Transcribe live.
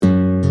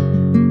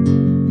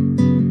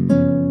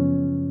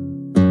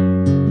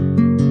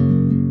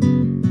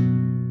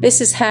This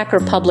is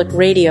Hacker Public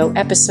Radio,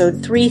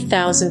 episode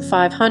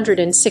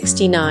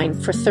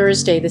 3569 for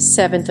Thursday, the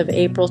 7th of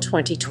April,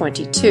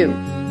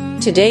 2022.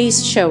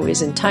 Today's show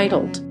is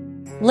entitled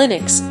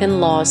Linux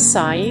Inlaws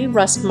SAI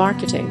Rust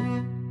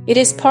Marketing. It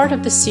is part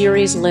of the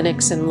series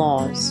Linux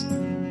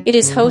Inlaws. It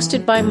is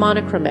hosted by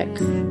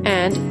Monochromic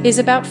and is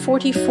about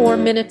 44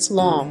 minutes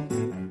long.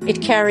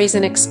 It carries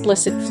an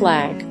explicit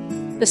flag.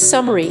 The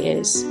summary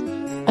is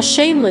a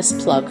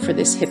shameless plug for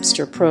this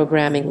hipster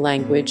programming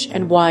language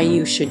and why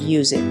you should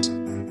use it.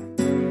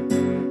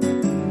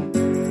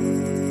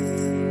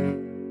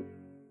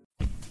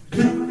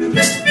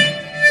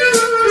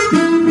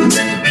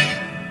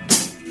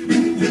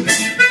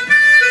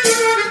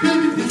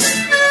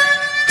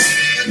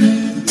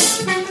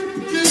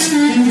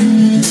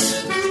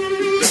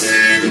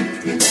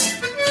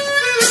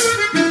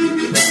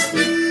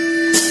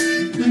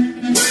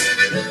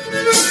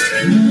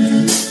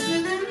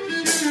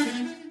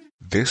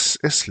 This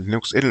is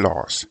Linux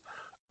Inlaws,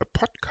 a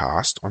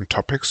podcast on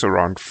topics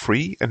around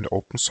free and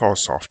open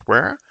source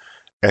software,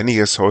 any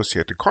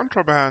associated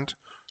contraband,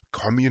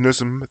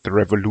 communism, the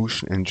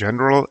revolution in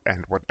general,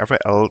 and whatever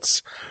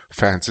else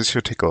fancies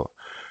your tickle.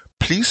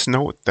 Please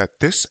note that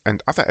this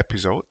and other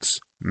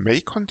episodes may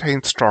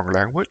contain strong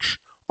language,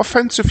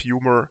 offensive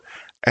humor,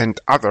 and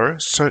other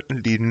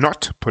certainly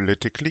not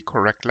politically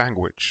correct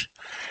language.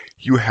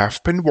 You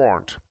have been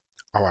warned.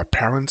 Our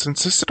parents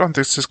insisted on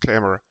this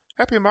disclaimer.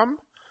 Happy, Mum?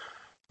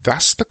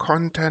 Thus, the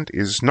content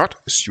is not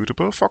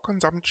suitable for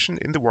consumption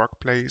in the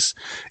workplace,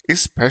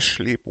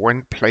 especially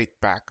when played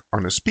back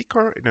on a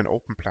speaker in an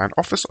open-plan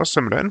office or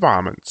similar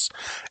environments.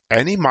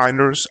 Any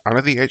minors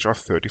under the age of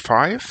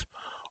 35,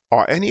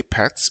 or any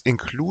pets,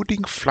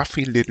 including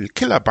fluffy little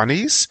killer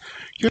bunnies,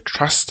 your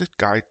trusted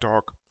guide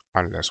dog,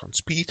 unless on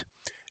speed,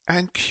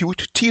 and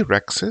cute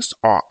T-Rexes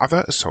or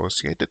other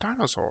associated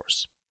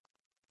dinosaurs.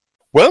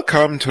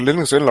 Welcome to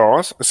Linux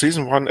Inlaws,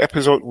 Season 1,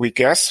 Episode, we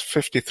guess,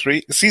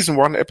 53. Season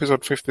 1,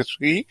 Episode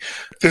 53.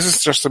 This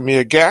is just a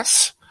mere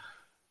guess.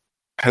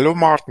 Hello,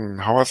 Martin.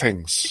 How are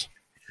things?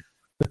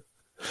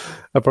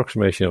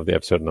 Approximation of the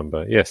episode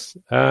number, yes.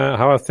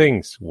 How are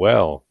things?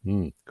 Well,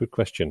 good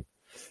question.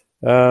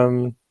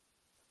 I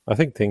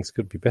think things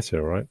could be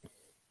better, right?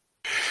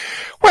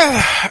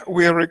 Well,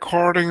 we are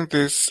recording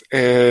this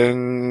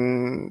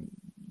in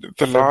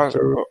the last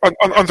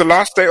on the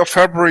last day of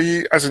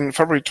February, as in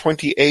February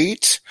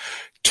 28,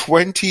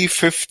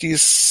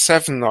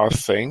 2057, I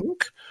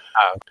think.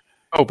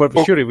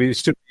 But surely we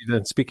should be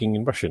then speaking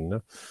in Russian,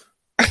 no?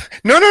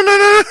 No.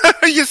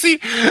 You see,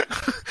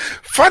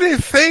 funny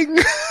thing.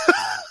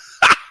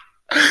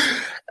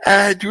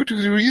 Due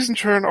to the recent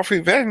turn of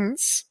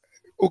events,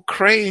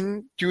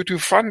 Ukraine, due to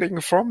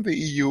funding from the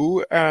EU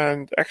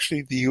and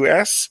actually the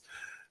US,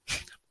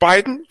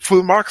 Biden,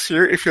 full marks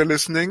here if you're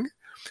listening,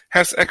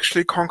 has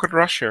actually conquered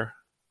Russia.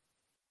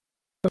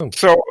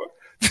 So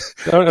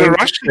the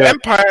Russian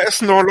Empire is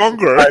no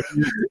longer.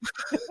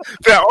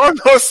 They are all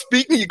now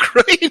speaking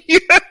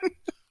Ukrainian.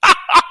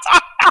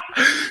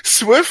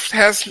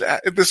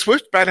 The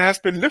SWIFT ban has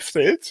been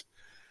lifted,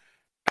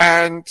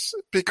 and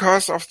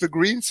because of the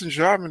Greens in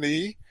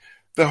Germany,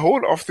 the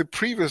whole of the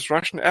previous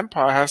Russian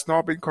Empire has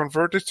now been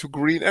converted to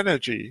green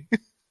energy.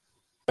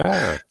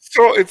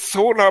 So it's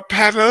solar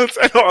panels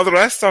and all the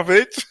rest of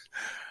it.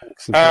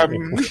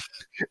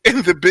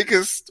 In the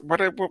biggest,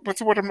 what's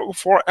the word I'm looking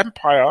for,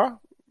 empire,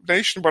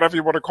 nation, whatever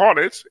you want to call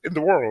it, in the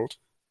world.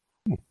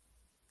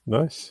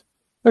 Nice.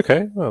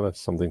 Okay, well,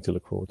 that's something to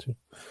look forward to.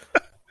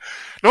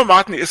 No,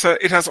 Martin,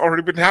 it has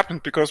already been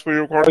happened because we're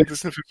recording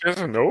this in 50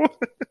 years,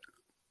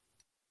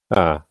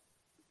 no?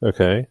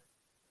 Okay.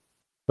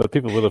 But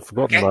people will have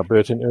forgotten about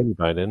Burton early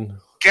by then.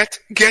 Get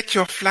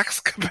your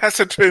flux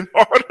capacitor in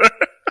order.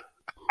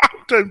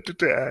 Don't do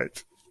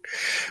that.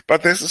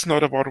 But this is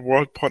not about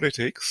world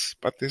politics,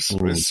 but this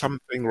is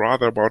something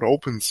rather about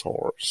open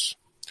source.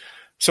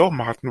 So,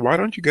 Martin, why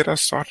don't you get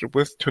us started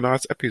with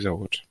tonight's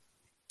episode?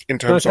 In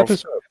terms of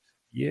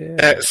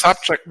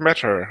subject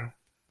matter.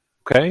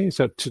 Okay,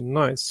 so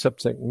tonight's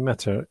subject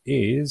matter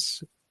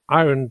is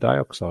iron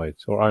dioxide,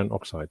 or iron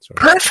oxide, sorry.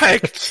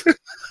 Perfect!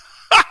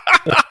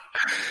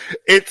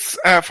 It's,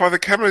 for the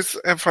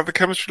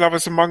chemistry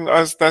lovers among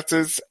us, that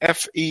is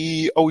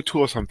Fe02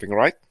 or something,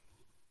 right?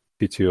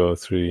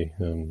 P203,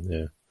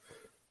 yeah.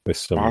 With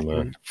some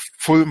Martin,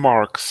 full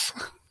marks.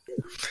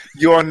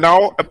 You are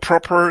now a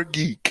proper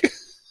geek.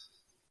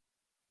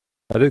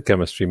 I did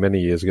chemistry many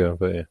years ago,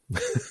 but yeah.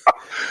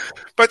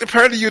 But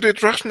apparently you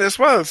did Russian as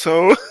well,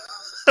 so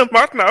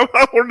Martin, I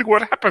wonder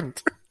what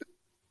happened.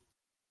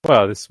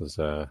 Well, this was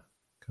kind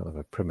of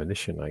a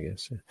premonition, I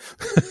guess. Yeah.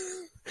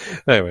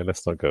 Anyway,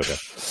 let's not go there.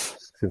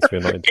 Since we're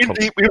not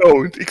Indeed, we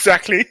won't,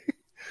 exactly.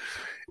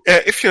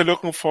 If you're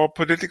looking for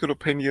political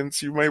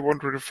opinions, you may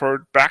want to refer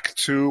back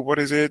to, what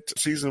is it,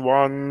 Season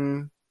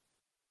 1?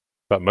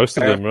 But most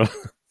of them are...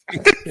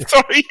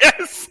 Sorry,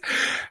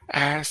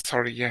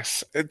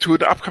 yes. To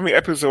the upcoming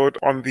episode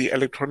on the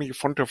Electronic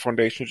Frontier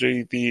Foundation,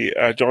 the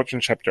Georgian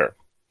chapter,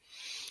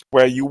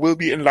 where you will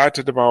be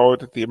enlightened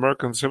about the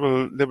American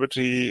Civil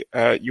Liberty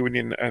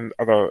Union and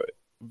other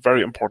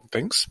very important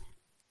things.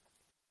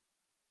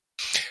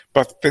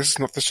 But this is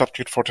not the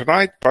subject for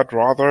tonight, but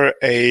rather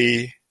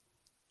a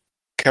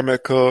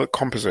chemical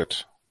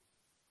composite,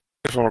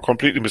 if I'm not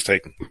completely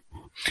mistaken.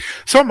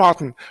 So,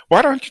 Martin,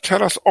 why don't you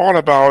tell us all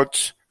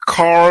about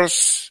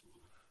cars,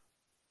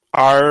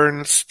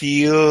 iron,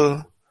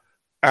 steel,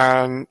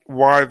 and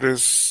why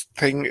this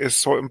thing is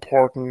so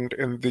important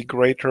in the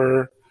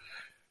greater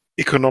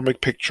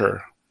economic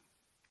picture?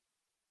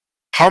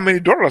 How many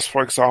dollars,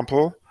 for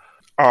example,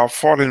 are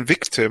fallen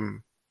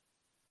victim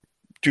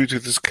due to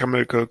this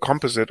chemical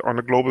composite on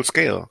a global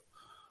scale,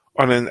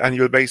 on an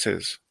annual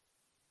basis?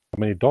 How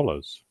many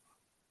dollars?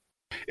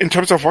 In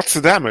terms of what's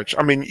the damage?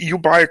 I mean, you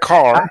buy a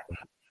car,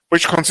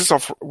 which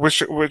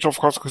of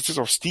course consists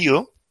of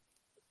steel,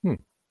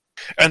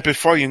 and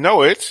before you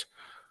know it,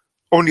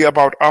 only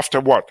about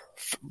after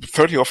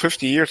 30 or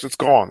 50 years, it's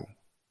gone.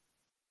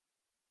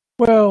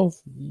 Well,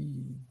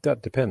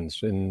 that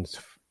depends.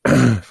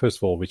 First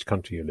of all, which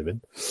country you live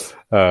in,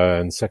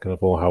 and second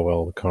of all, how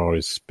well the car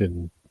has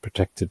been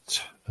protected.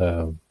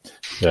 There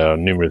are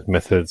numerous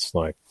methods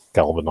like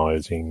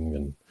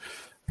galvanizing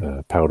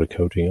and powder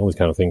coating, all these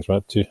kind of things,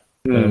 right?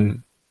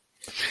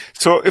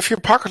 So if you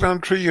park it on a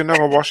tree, you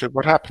never wash it,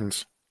 what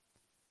happens?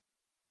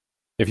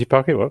 If you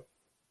park it, what?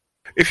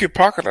 If you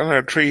park it on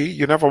a tree,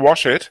 you never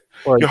wash it,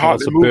 well, you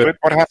hardly move it,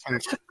 what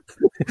happens?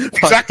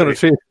 Exactly.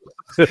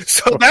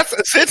 So that's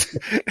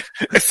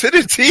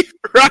acidity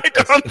right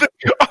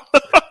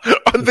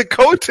on the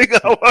coating.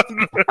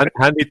 And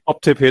handy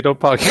top tip here: don't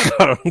park your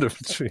car on the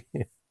tree.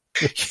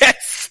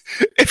 Yes,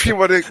 if you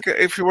want to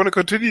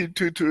continue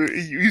to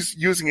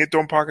using it,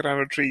 don't park it on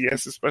a tree.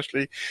 Yes,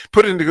 especially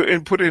put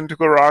it into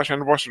garage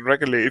and wash it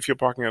regularly if you're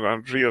parking it on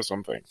a tree or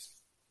something.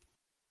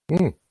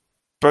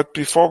 But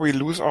before we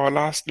lose our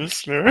last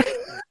listener.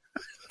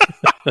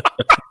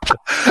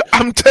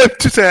 I'm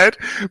tempted to add,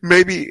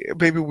 maybe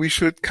we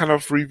should kind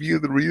of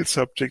reveal the real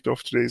subject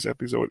of today's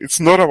episode. It's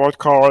not about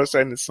cars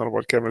and it's not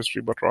about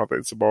chemistry, but rather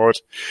it's about,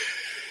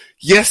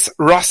 yes,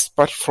 Rust,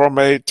 but from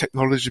a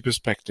technology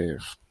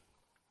perspective.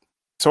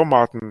 So,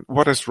 Martin,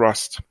 what is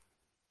Rust?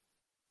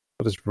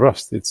 What is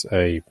Rust? It's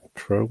a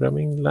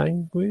programming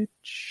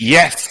language?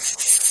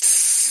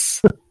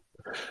 Yes!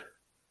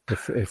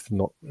 If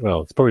not,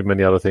 well, it's probably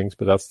many other things,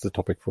 but that's the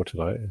topic for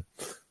tonight.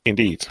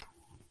 Indeed.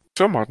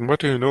 So, Martin, what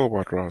do you know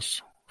about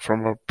Rust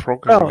from a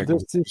programming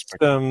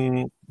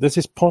perspective? There's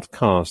this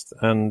podcast,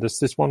 and there's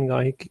this one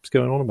guy, he keeps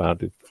going on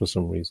about it for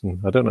some reason.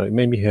 I don't know,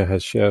 maybe he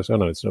has shares. Oh,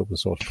 no, it's an open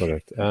source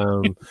project.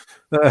 Let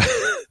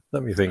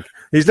me think.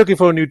 He's looking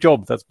for a new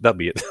job. That'd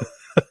be it.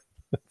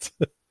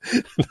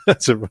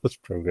 That's a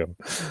Rust program.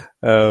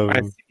 No,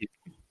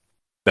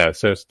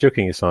 so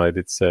joking aside,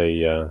 it's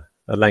a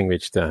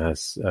language that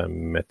has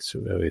met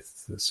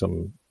with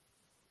some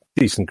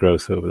decent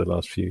growth over the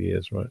last few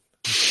years, right?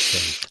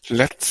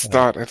 Let's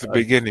start at the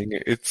beginning.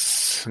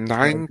 It's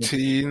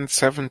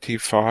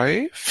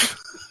 1975.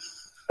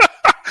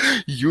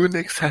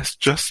 Unix has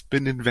just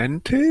been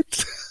invented.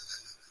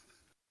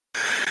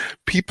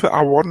 People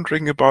are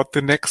wondering about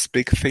the next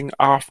big thing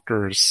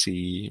after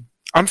C.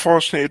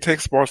 Unfortunately, it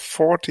takes about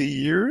 40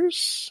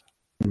 years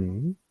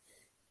to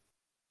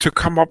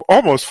come up,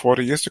 almost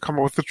 40 years to come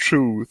up with the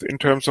truth in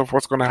terms of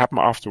what's going to happen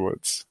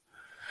afterwards.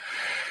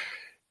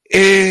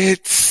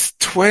 It's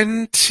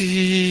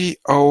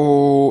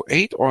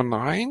 2008 or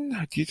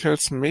 9.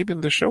 Details maybe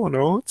in the show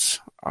notes.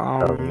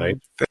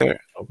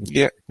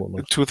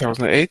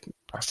 2008.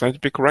 I stand to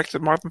be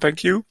corrected, Martin.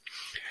 Thank you.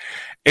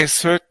 A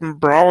certain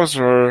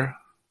browser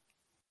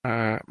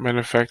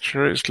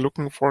manufacturer is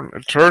looking for an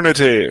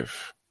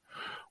alternative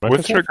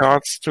with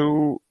regards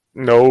to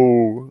C++,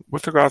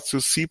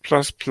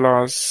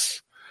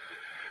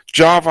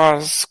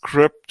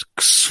 JavaScript,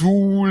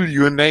 XUL,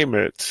 you name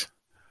it.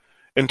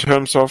 In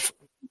terms of,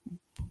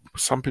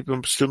 some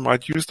people still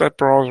might use that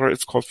browser.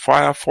 It's called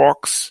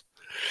Firefox.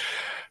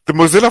 The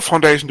Mozilla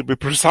Foundation, to be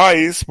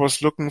precise,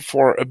 was looking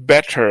for a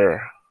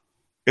better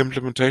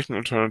implementation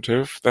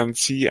alternative than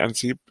C and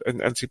C++,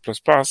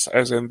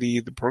 as in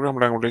the program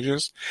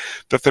languages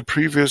that they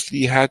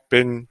previously had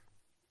been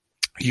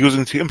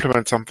using to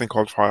implement something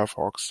called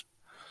Firefox.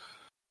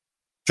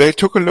 They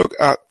took a look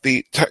at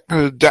the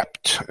technical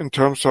debt in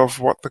terms of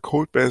what the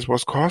code base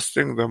was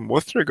costing them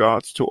with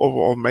regards to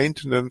overall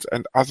maintenance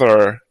and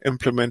other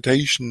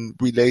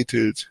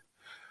implementation-related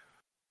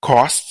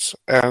costs,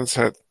 and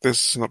said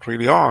this is not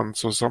really on.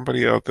 So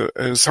somebody at the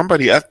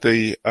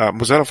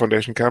Mozilla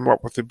Foundation came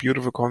up with the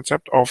beautiful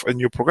concept of a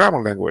new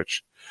programming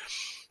language,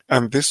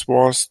 and this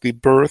was the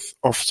birth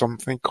of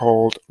something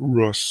called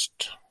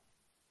Rust.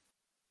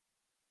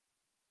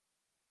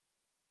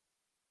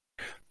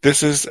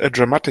 This is a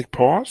dramatic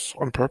pause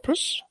on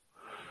purpose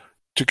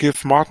to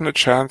give Martin a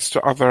chance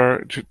to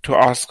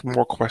ask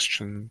more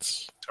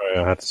questions. Sorry,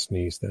 I had to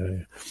sneeze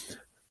there.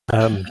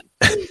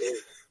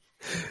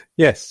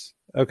 Yes.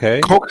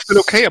 Okay. Coke is still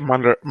okay,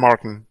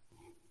 Martin?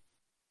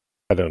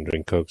 I don't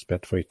drink Coke. It's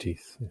bad for your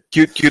teeth.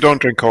 You don't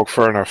drink Coke,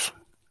 fair enough.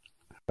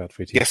 Bad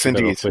for your teeth. Yes,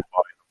 indeed.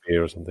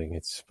 Beer or something.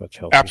 It's much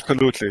healthier.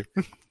 Absolutely.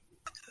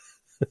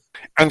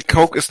 And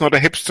Coke is not a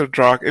hipster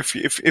drug.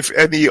 If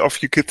any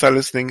of you kids are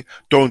listening,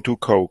 don't do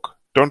Coke.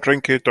 Don't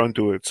drink it. Don't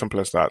do it. Simple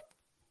as that.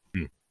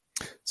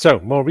 So,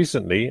 more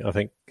recently, I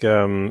think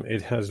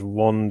it has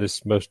won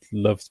this most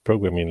loved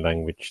programming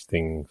language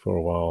thing for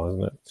a while,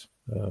 hasn't it?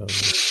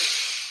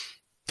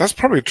 That's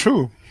probably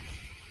true.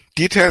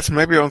 Details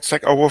maybe on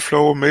Stack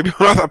Overflow, maybe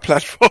on other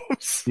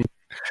platforms.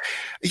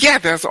 Yeah,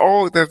 there's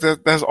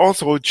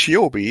also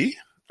GOB,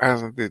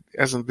 as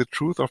in the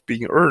truth of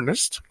being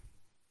earnest.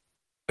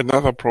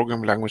 Another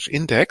programming language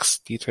index.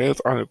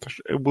 Details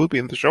it will be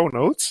in the show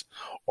notes,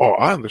 or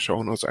are in the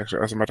show notes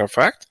actually, as a matter of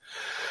fact.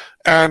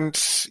 And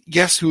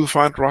yes, you'll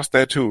find Rust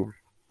there too.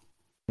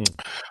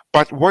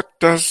 But what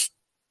does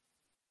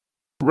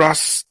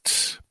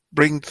Rust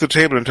bring to the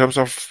table in terms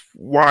of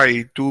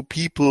why do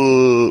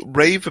people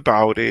rave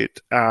about it,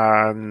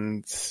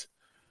 and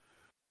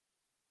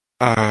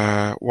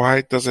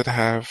why does it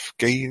have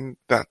gained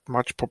that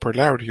much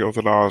popularity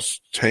over the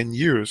last 10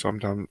 years? I'm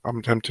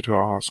tempted to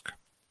ask.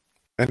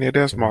 Any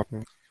ideas,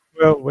 Martin?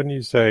 Well, when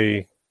you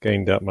say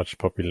gained that much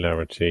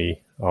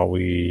popularity,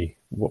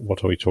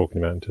 what are we talking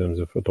about in terms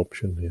of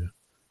adoption here?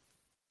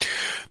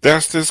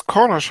 There's this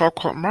corner shop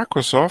called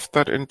Microsoft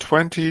that in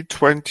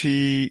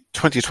 2020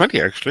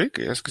 actually,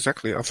 yes,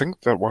 exactly, I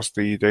think that was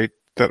the date,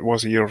 that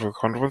was the year of the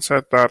conference,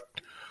 said that,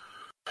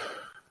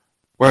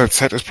 well,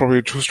 said is probably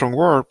a too strong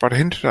word, but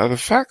hinted at the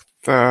fact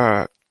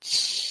that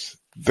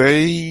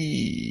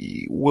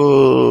they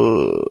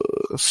will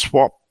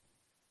swap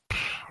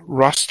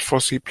Rust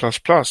for C++,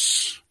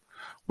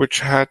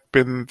 which had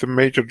been the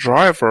major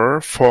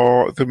driver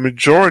for the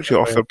majority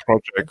of the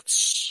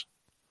projects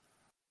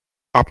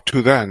up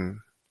to then,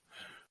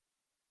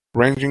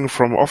 ranging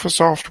from Office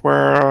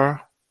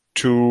software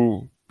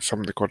to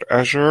something called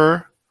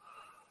Azure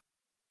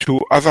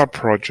to other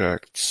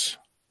projects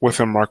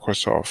within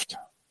Microsoft.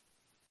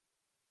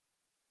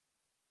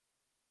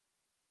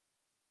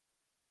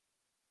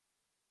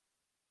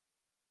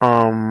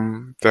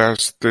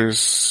 There's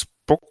this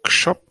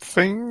bookshop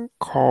thing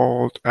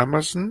called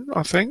Amazon,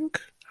 I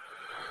think,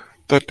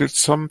 that did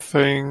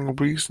something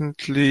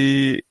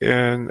recently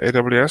in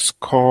AWS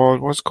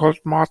called, what's it called,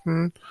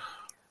 Martin?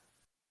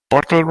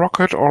 Bottle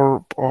Rocket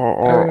or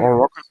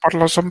Rocket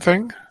Bottle or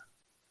something?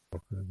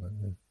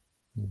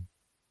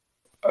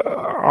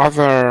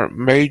 Other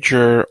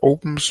major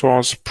open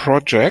source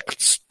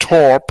projects,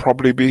 Tor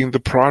probably being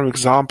the prime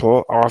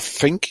example, are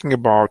thinking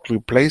about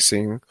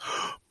replacing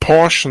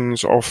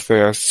portions of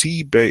their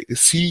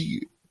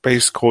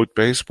C-based code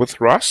base with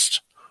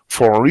Rust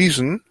for a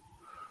reason.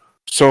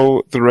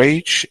 So the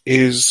rage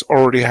is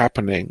already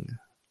happening.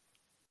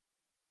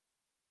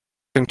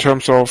 In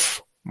terms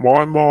of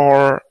more and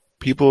more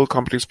people,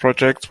 companies,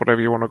 projects,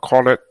 whatever you want to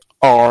call it,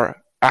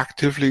 are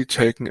actively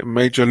taking a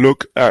major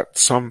look at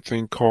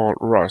something called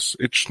Rust.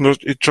 It's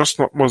just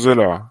not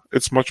Mozilla.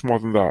 It's much more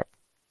than that.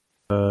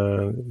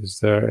 Is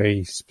there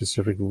a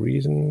specific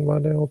reason why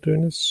they're all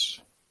doing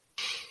this?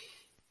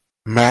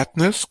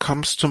 Madness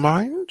comes to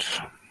mind.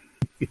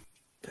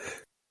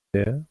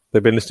 Yeah,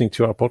 they've been listening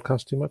to our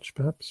podcast too much,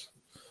 perhaps.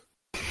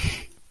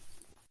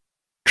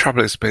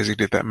 Trouble is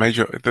basically that many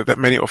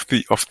of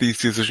these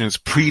decisions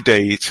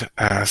predate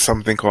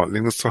something called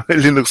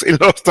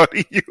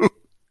Linux.Inlaws.eu.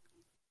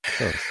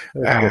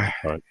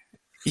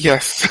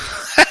 Yes,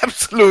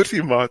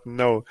 absolutely, Martin.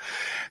 No,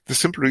 the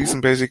simple reason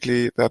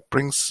basically that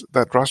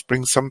Rust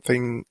brings a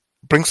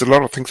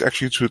lot of things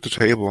actually to the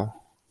table.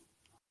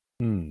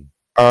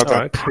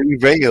 That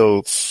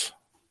prevails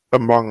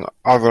among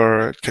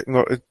other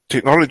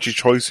technology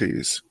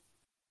choices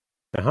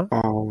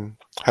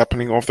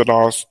happening over the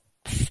last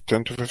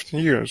 10 to 15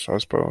 years, I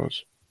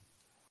suppose.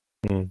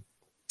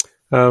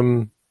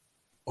 On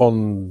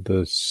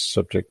the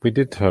subject, we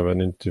did have an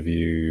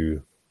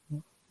interview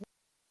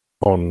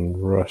on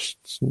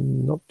Rust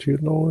not too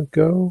long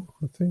ago,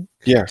 I think.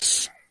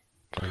 Yes.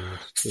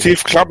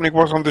 Steve Klubnik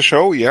was on the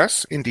show,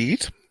 yes,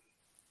 indeed.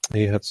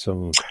 He had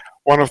some...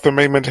 One of the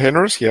main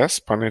maintainers, yes,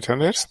 pun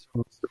intended.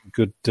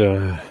 Good,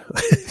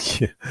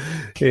 he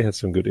had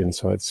some good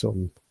insights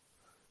on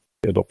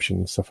the adoption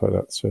and stuff like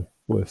that, so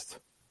worth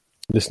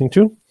listening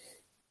to.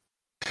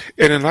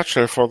 In a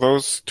nutshell, for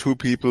those two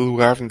people who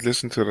haven't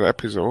listened to the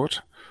episode,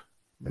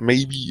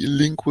 maybe a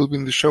link will be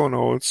in the show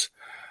notes.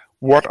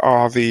 What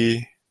are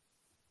the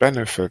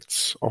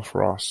benefits of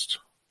Rust?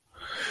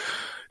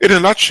 In a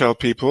nutshell,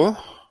 people,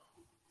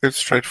 it's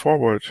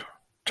straightforward.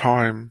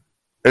 Time,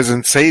 as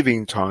in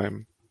saving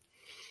time.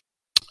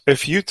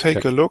 If you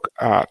take a look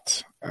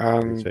at,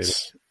 and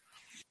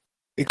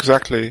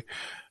exactly,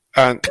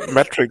 and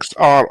metrics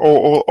are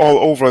all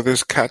over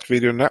this cat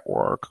video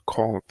network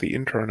called the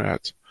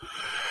internet,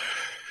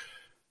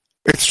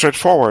 it's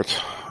straightforward.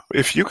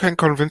 If you can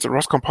convince a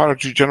Rust compiler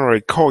to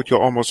generate code, you're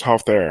almost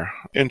half there.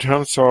 In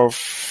terms of,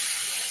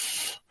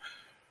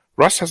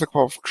 Rust has a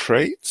couple of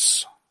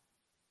traits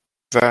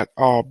that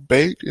are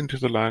baked into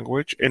the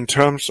language in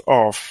terms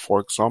of, for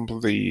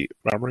example, the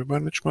memory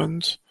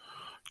management,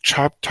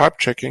 type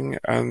checking,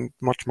 and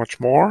much, much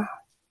more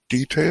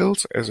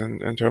details, as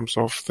in terms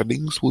of the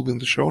links will be in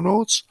the show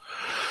notes.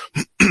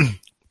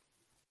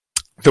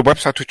 The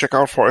website to check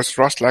out for is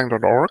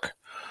rustlang.org.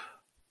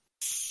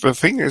 The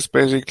thing is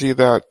basically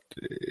that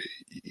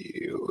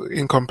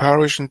in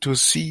comparison to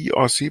C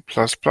or C++,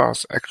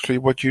 actually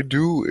what you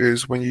do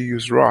is when you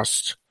use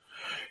Rust,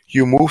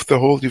 you move the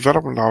whole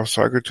development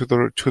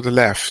lifecycle to the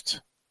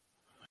left.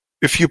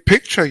 If you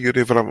picture your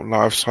development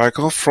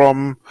lifecycle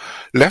from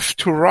left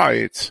to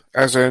right,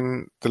 as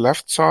in the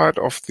left side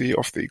of the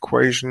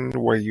equation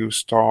where you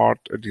start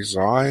a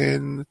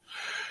design,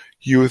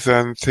 you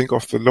then think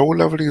of the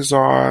low-level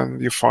design,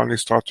 you finally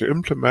start to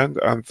implement,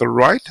 and the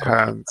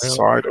right-hand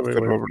side of the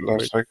development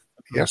lifecycle.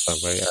 Yes.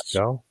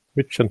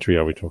 Which century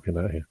are we talking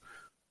about here?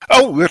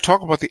 Oh, we're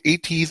talking about the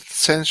 18th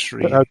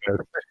century. Okay.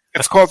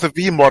 It's called the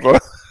V model.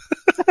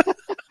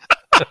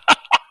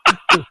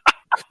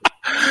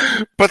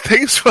 But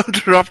thanks for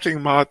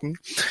interrupting, Martin.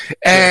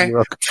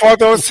 For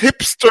those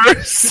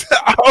hipsters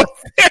out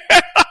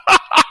there.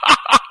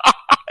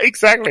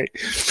 Exactly.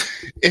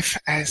 If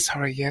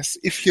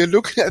you're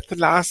looking at the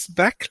last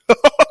backlog,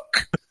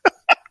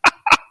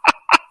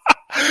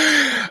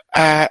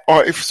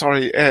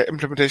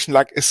 implementation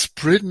like a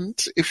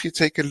sprint, if you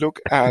take a look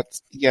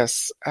at,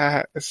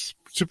 a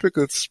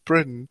typical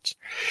sprint,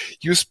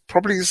 you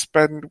probably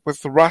spend,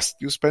 with Rust,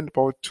 you spend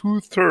about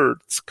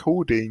 2/3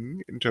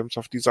 coding in terms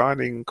of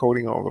designing,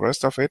 coding, all the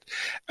rest of it,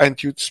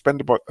 and you'd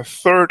spend about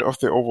 1/3 of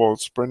the overall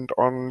sprint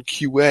on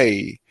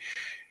QA.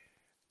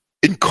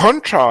 In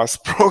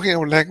contrast,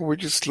 programming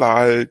languages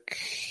like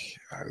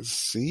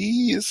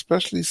C,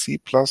 especially C++,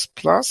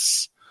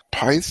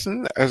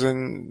 Python, as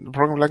in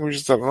programming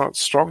languages that are not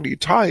strongly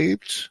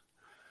typed,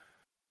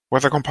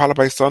 whether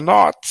compiler-based or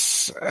not,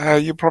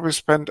 you probably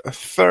spend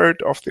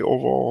 1/3 of the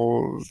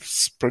overall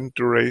sprint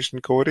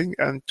duration coding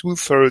and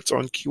 2/3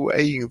 on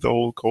QAing the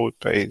whole code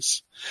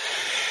base.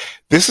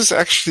 This is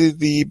actually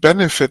the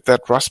benefit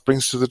that Rust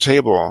brings to the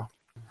table.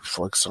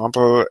 For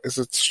example, is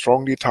it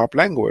strongly typed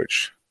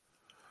language?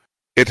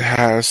 It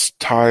has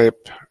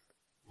type,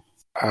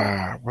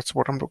 what's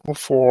what I'm looking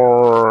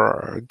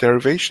for,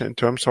 derivation in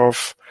terms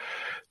of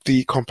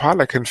the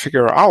compiler can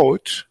figure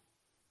out,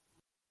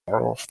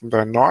 more often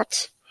than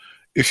not,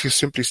 if you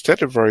simply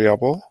state a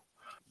variable,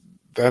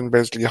 then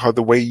basically how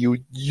the way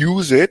you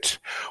use it,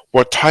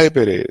 what type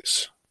it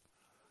is.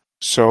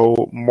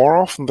 So more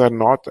often than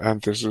not,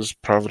 and this is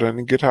prevalent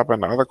in GitHub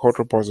and other code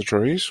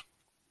repositories,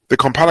 the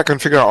compiler can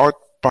figure out,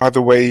 by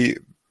the way,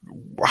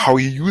 how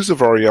you use a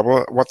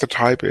variable, what the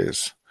type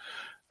is.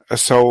 It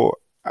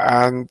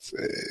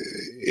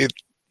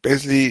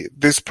basically,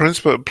 this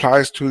principle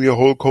applies to the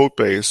whole code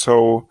base.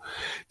 So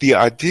the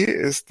idea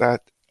is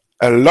that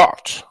a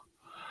lot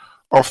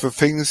of the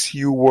things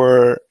you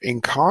were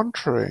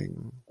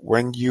encountering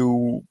when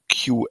you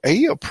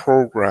QA a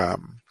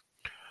program,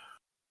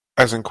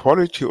 as in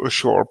quality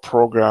assure a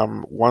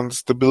program,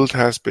 once the build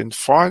has been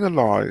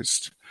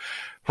finalized,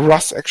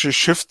 Rust actually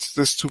shifts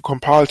this to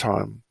compile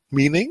time,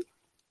 meaning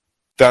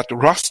that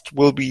Rust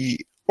will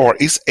be, or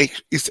is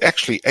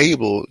actually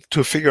able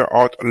to figure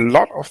out a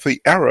lot of the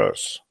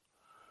errors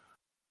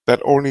that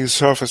only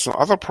surface in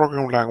other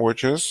programming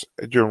languages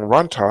during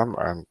runtime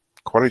and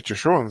quality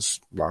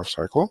assurance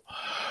lifecycle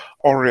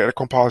already at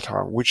compile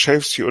time, which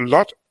saves you a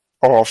lot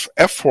of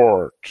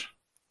effort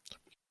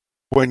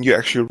when you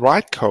actually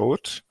write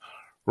code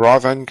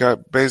rather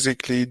than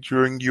basically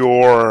during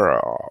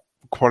your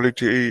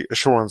quality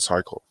assurance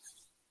cycle,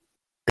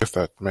 if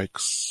that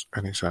makes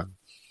any sense.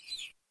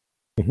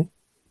 Mm-hmm.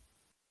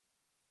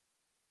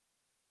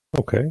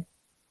 Okay,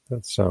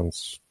 that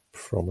sounds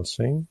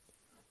promising.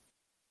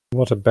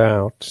 What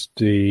about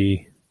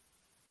the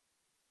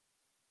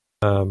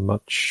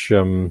much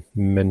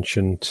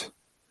mentioned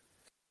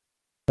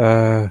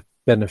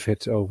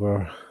benefit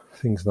over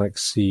things like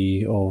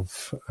C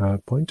of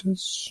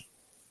pointers?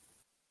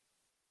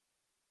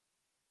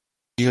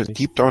 You're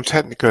deep down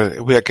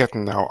technical we are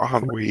getting now,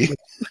 aren't we?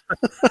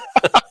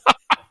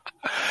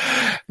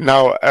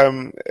 Now,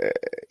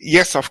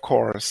 yes, of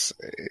course.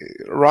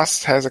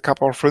 Rust has a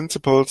couple of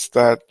principles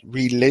that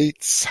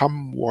relate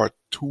somewhat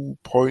to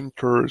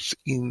pointers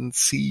in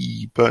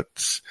C,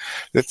 but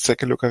let's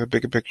take a look at the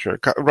bigger picture.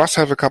 Rust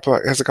has a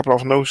couple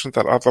of notions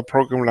that other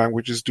programming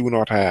languages do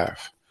not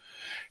have.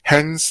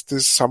 Hence,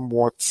 this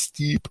somewhat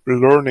steep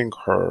learning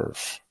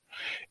curve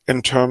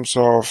in terms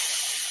of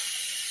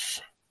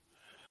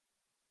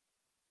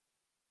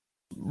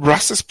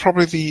Rust is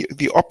probably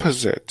the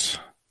opposite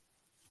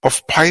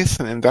of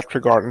Python in that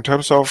regard, in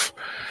terms of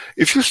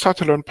if you start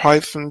to learn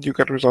Python, you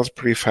get results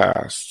pretty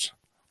fast.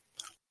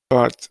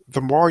 But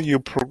the more you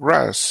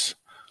progress,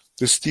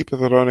 the steeper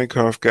the learning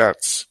curve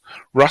gets.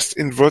 Rust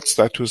inverts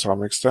that to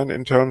some extent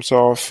in terms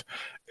of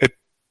it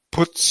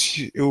puts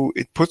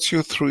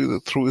you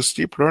through a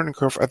steep learning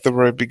curve at the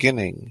very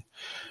beginning.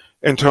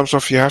 In terms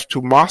of you have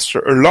to master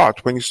a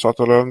lot when you start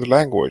to learn the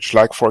language.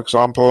 Like, for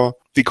example,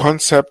 the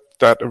concept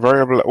that a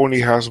variable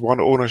only has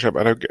one ownership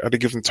at a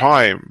given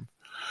time.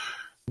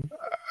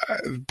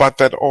 But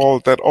that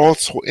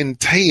also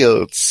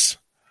entails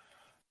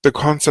the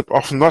concept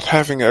of not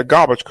having a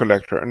garbage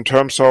collector in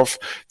terms of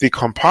the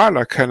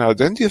compiler can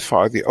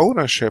identify the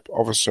ownership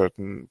of a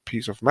certain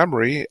piece of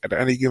memory at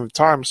any given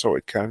time, so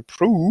it can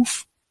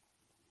prove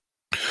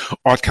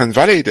or it can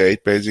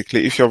validate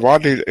basically if you're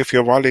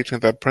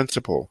validating that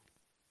principle.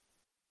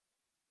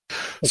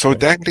 Okay. So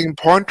dangling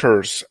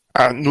pointers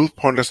and null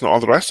pointers and all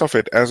the rest of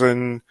it, as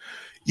in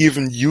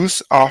even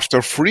use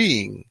after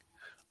freeing,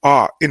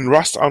 in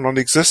Rust are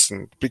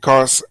non-existent,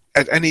 because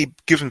at any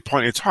given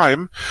point in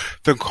time,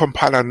 the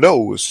compiler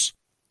knows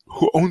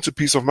who owns a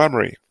piece of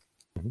memory.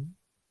 Mm-hmm.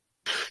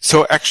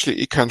 So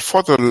actually, it can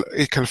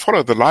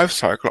follow the life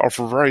cycle of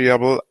a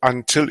variable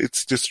until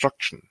its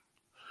destruction.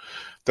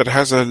 That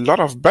has a lot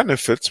of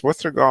benefits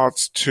with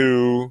regards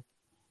to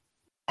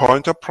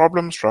pointer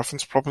problems,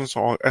 reference problems,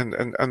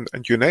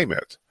 and you name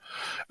it.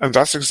 And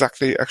that's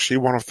exactly actually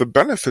one of the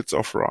benefits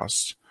of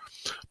Rust.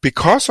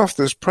 Because of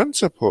this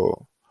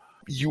principle,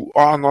 you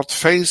are not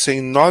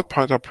facing null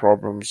pointer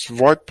problems,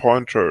 void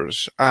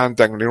pointers, and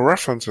dangling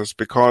references,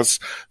 because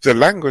the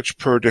language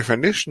per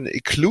definition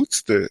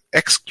excludes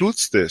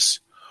this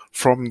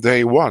from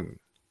day one.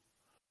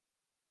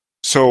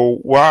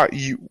 So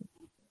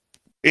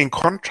in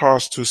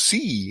contrast to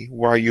C,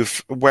 where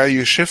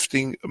you're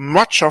shifting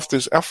much of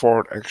this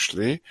effort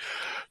actually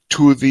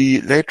to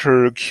the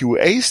later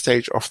QA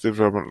stage of the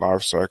development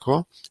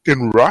lifecycle,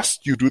 in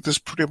Rust you do this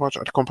pretty much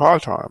at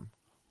compile time,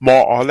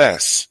 more or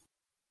less.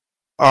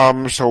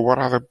 So what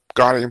are the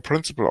guiding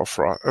principles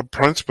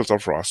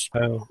of Rust?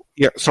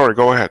 Yeah, sorry,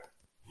 go ahead.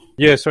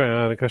 Yeah, sorry,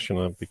 I had a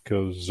question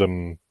because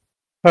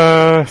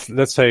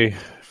let's say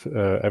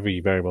every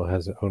variable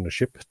has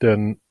ownership.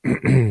 Then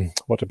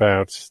what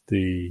about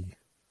the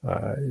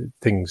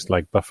things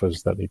like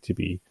buffers that need to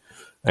be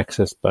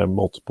accessed by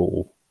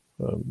multiple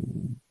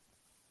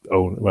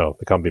well,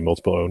 there can't be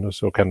multiple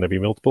owners, or can there be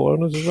multiple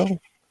owners as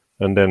well?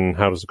 And then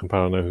how does the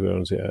compiler know who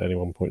owns it at any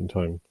one point in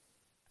time?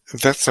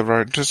 That's a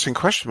very interesting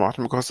question,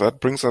 Martin, because that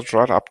brings us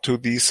right up to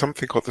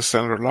something called the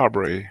standard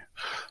library.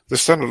 The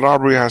standard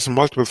library has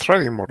multiple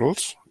threading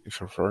models, if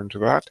you're referring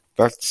to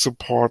that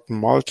support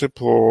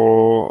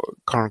multiple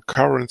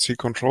concurrency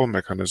control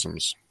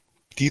mechanisms.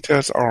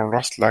 Details are on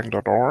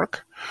rustlang.org.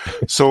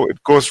 So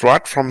it goes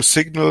right from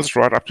signals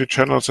right up to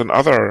channels and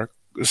other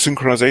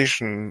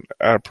synchronization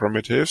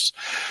primitives.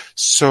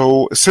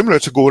 So similar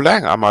to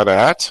Golang, I might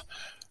add,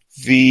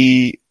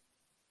 the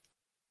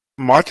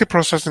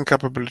multiprocessing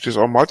capabilities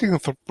or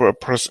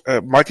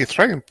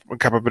multi-threading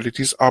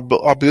capabilities are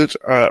built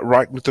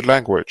right with the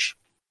language.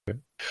 Okay.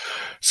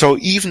 So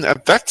even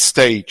at that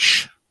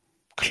stage,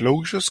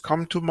 closures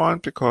come to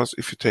mind, because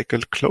if you take a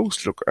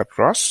close look at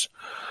Rust,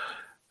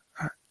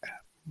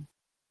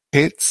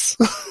 it's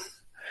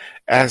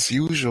as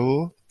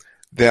usual,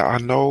 there are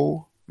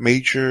no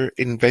major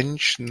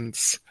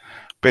inventions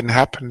been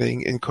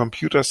happening in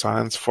computer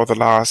science for the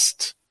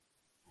last,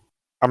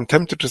 I'm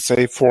tempted to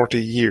say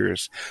 40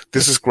 years.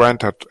 This is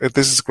granddad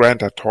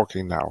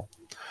talking now.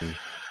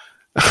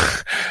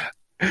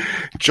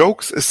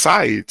 Jokes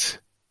aside,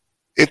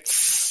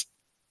 it's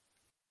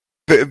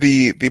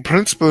the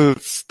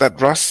principles that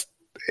Rust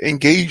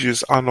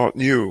engages are not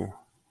new.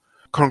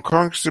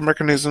 Concurrency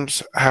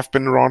mechanisms have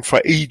been around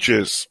for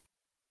ages.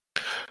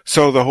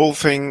 So the whole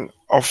thing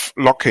of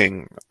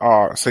locking,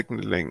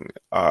 signaling,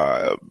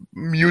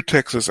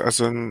 mutexes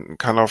as in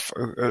kind of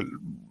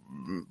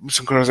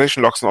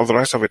synchronization locks and all the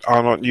rest of it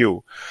are not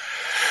new.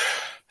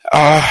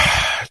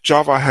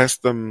 Java has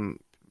them.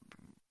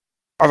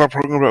 Other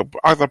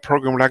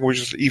program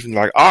languages, even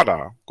like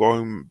Ada,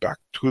 going back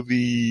to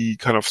the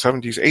kind of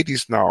 70s,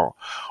 80s now,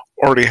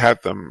 already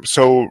had them.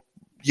 So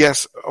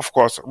yes, of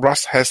course,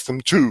 Rust has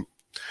them too.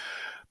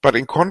 But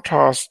in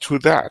contrast to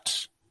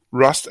that,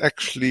 Rust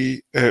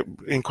actually,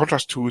 in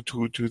contrast to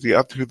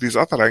these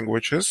other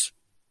languages,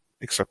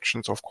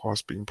 exceptions of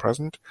course being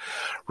present,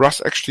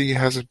 Rust actually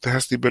has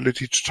the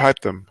ability to type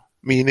them,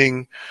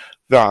 meaning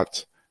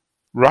that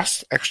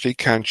Rust actually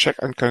can check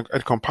and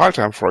compile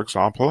time, for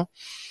example,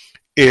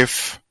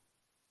 if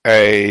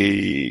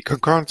a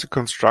concurrency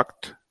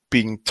construct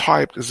being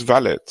typed is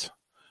valid.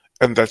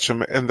 And that's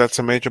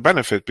a major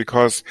benefit,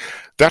 because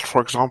that,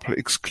 for example,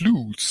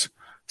 excludes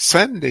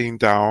sending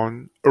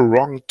down a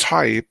wrong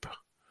type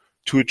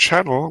to a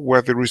channel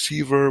where the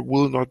receiver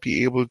will not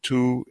be able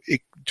to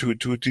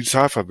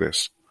decipher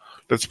this.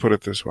 Let's put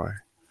it this way.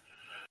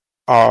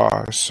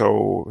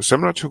 So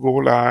similar to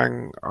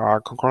Golang,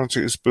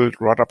 concurrency is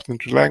built right up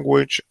into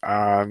language,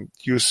 and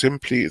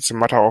it's a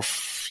matter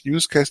of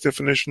use case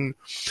definition.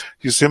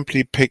 You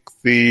simply pick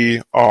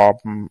the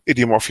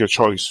idiom of your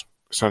choice,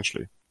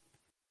 essentially.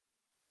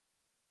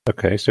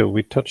 Okay, so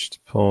we touched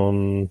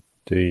upon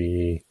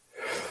the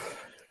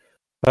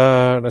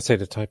let's say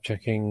the type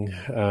checking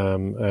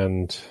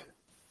and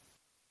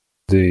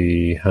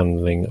the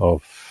handling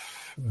of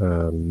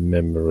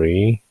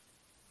memory.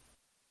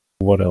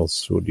 What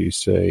else would you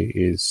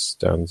say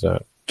stands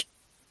out?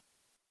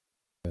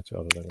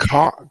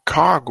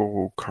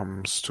 Cargo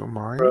comes to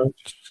mind.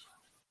 Right.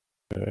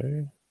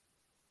 Okay.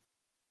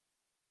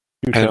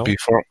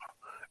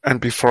 And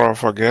before I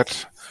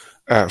forget,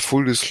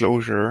 Full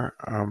disclosure,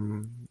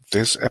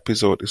 this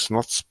episode is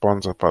not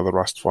sponsored by the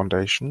Rust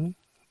Foundation.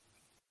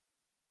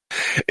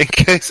 In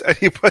case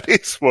anybody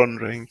is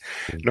wondering,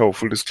 no,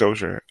 full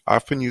disclosure.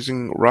 I've been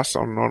using Rust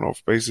on an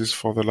on-off basis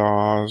for the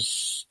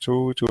last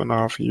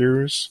 2.5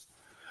 years.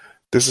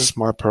 This is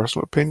my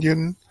personal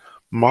opinion.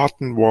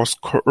 Martin was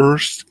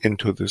coerced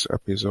into this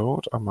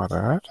episode, I might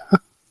add.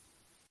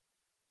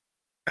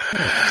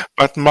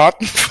 But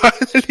Martin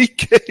finally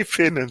gave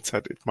in and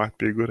said it might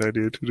be a good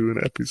idea to do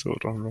an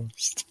episode on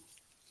Rust.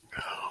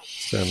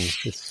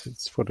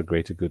 It's for the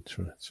greater good.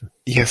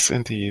 Yes,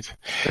 indeed.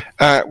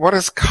 What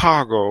is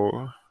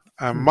cargo?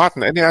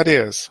 Martin, any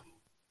ideas?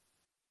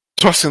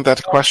 Tossing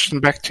that question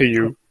back to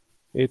you.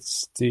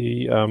 It's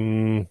the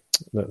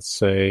let's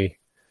say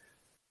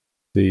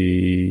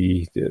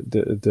the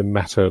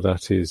matter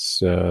that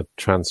is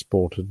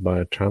transported by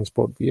a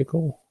transport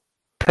vehicle.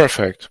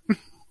 Perfect.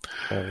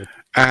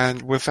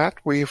 And with that,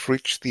 we've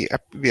reached the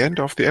end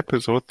of the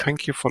episode.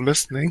 Thank you for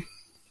listening.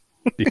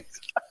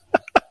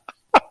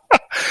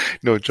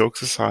 No,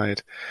 jokes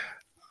aside.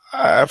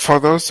 For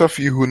those of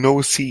you who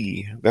know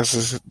C,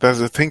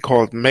 there's a thing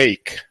called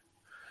make.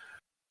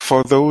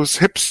 For those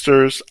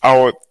hipsters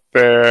out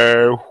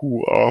there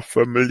who are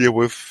familiar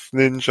with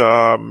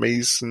Ninja,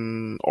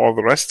 Mason, all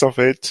the rest of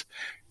it,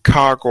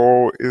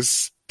 cargo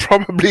is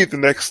probably the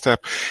next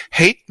step.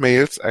 Hate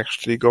mails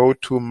actually go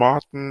to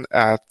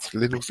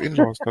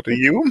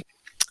martin@linuxinlaws.eu.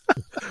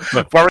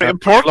 Very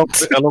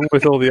important. Along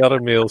with all the other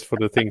mails for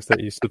the things that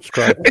you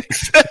subscribe.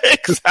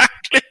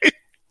 Exactly.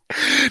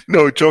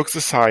 No, jokes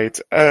aside.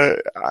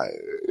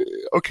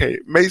 Okay,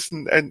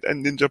 Mason and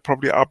Ninja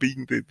probably are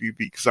being the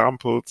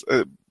examples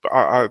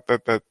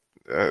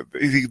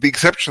the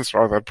exceptions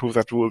rather prove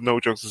that rule. No,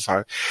 jokes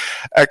aside.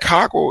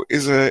 Cargo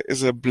is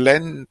a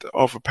blend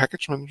of a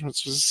package management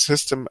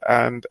system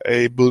and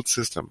a build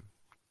system.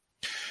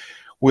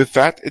 With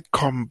that, it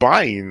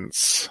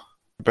combines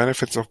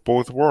benefits of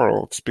both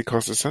worlds,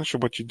 because essentially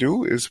what you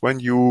do is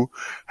when you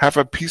have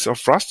a piece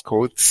of Rust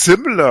code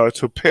similar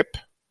to pip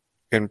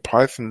in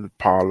Python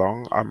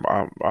parlance,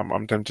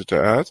 I'm tempted to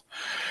add.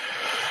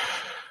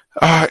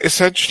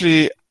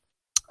 Essentially,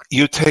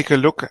 you take a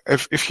look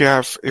if you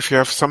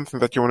have something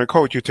that you want to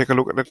code, you take a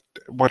look at it,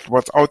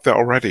 what's out there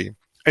already.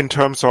 In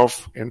terms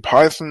of in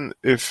Python,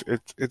 if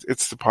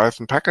it's the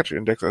Python package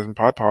index as in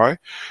PyPy,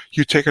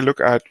 you take a look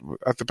at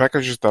the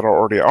packages that are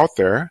already out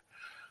there,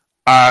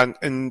 and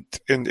in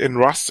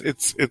Rust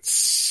it's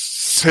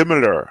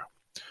similar.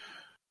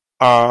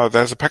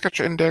 There's a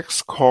package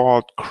index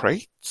called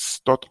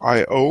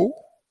crates.io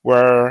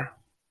where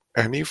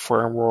any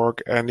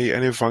framework, any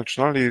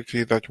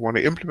functionality that you want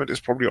to implement is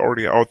probably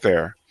already out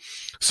there.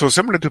 So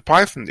similar to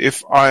Python,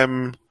 if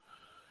I'm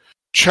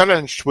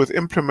challenged with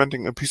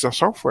implementing a piece of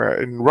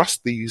software in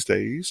Rust these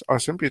days, I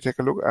simply take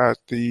a look at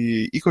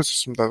the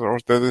ecosystem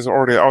that is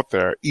already out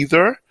there.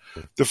 Either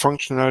the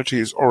functionality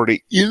is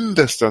already in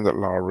the standard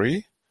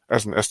library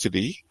as an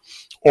STD,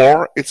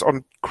 or it's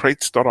on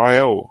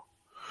crates.io.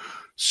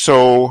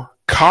 So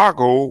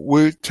cargo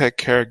will take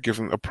care,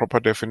 given a proper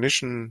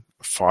definition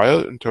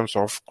file in terms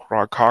of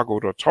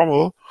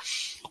cargo.toml,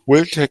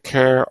 will take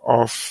care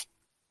of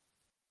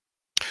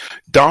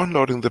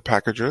downloading the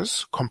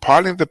packages,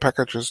 compiling the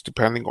packages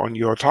depending on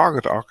your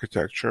target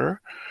architecture,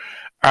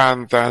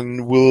 and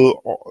then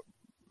will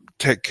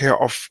take care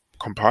of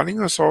compiling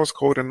a source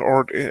code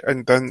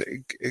and then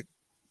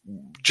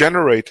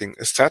generating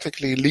a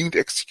statically linked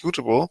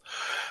executable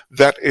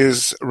that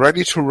is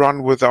ready to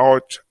run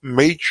without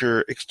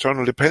major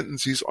external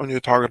dependencies on your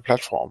target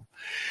platform.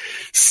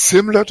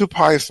 Similar to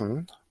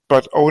Python,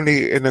 but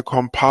only in a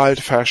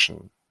compiled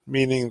fashion,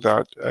 meaning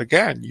that,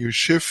 again, you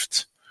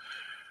shift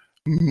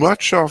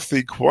much of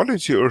the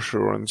quality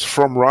assurance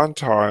from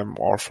runtime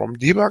or from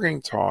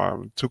debugging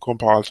time to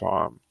compile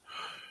time,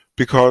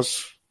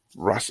 because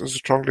Rust is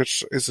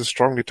a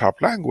strongly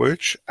typed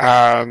language,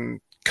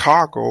 and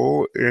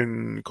cargo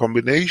in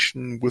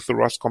combination with the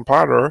Rust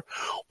compiler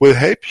will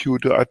help you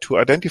to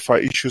identify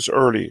issues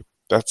early.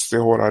 That's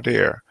the whole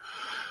idea.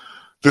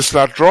 The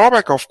slight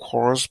drawback, of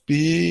course,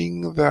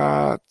 being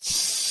that,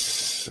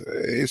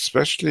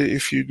 especially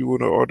if you do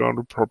it on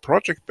a per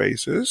project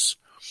basis,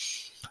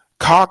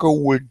 cargo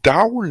will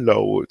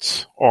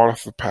download all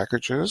of the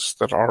packages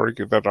that are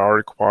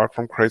required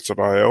from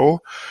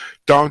crates.io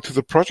down to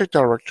the project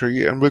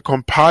directory and will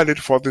compile it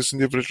for this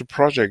individual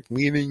project,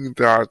 meaning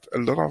that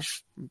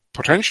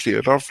potentially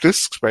a lot of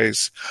disk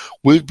space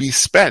will be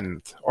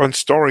spent on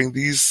storing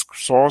these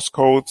source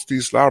codes,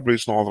 these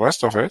libraries, and all the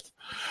rest of it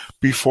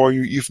before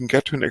you even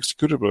get to an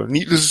executable.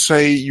 Needless to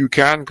say, you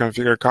can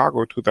configure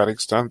cargo to that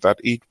extent that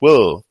it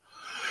will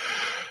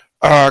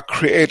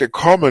create a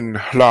common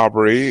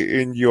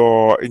library in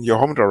your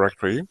home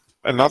directory,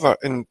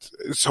 and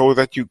so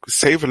that you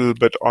save a little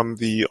bit on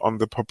the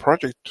per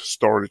project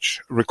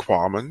storage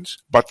requirement.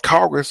 But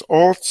cargo is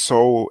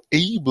also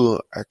able,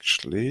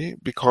 actually,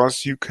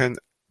 because you can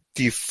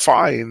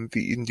define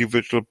the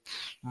individual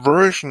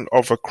version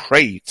of a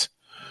crate,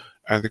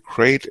 and the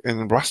crate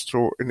in Rust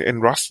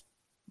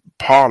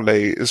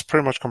parlay is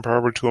pretty much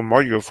comparable to a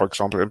module, for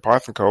example, in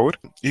Python code.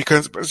 You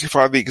can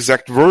specify the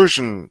exact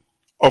version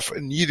of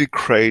a needed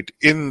crate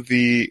in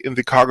the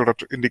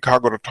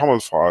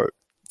cargo.toml file.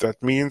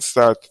 That means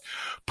that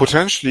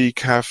potentially you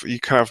can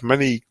have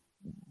many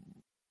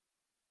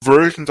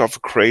versions of a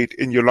crate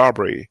in your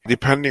library,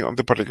 depending on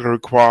the particular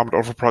requirement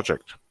of a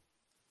project.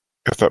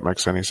 If that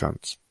makes any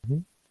sense.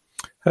 Mm-hmm.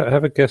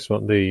 Have a guess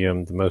what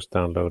the most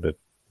downloaded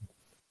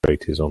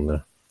crate is on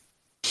there.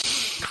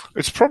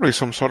 It's probably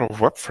some sort of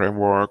web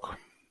framework.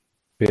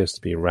 Appears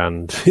to be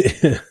RAND.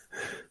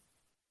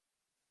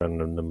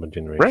 Random number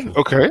generation. RAND,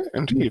 okay,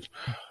 indeed.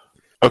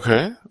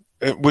 Okay,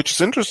 which is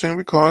interesting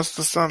because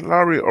the standard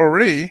library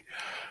already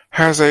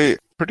has a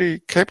pretty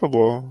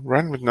capable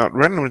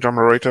random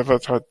generator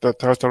that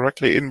ties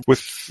directly in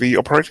with the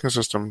operating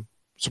system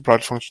supplied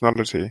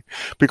functionality.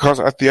 Because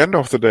at the end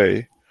of the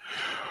day,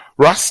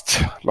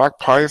 Rust, like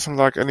Python,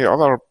 like any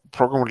other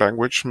programming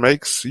language,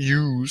 makes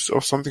use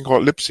of something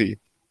called libc,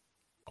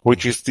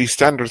 which is the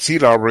standard C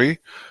library,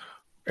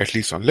 at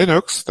least on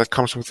Linux, that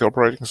comes with the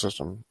operating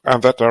system.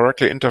 And that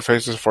directly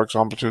interfaces, for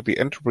example, to the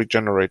entropy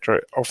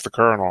generator of the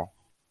kernel.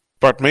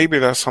 But maybe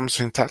there's some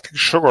syntactic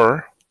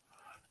sugar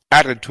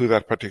added to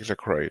that particular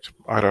crate.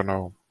 I don't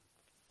know.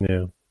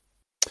 Yeah.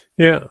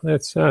 Yeah,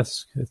 it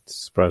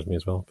surprised me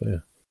as well, but yeah.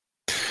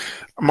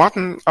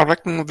 Martin, I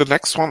reckon the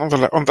next one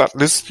on that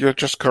list you're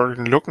just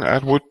currently looking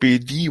at would be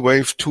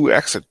D-Wave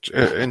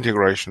 2X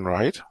integration,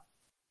 right?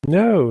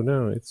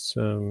 No, it's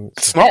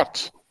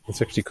not.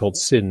 It's actually called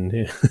SYN.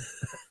 Yeah.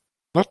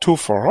 Not too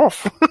far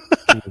off.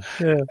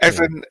 Yeah, As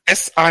in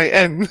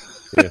S-I-N.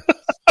 Yeah.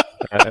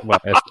 Well,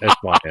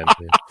 S-Y-N.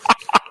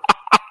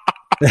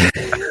 Yeah.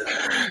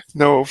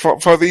 No,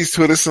 for these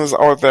two listeners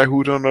out there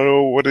who don't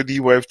know what a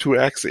D-Wave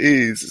 2X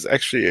is, it's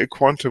actually a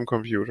quantum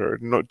computer.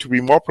 To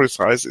be more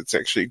precise, it's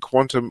actually a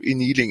quantum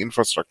annealing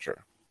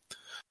infrastructure.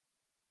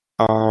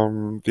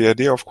 The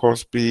idea, of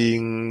course,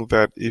 being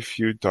that if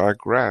you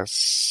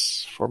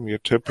digress from your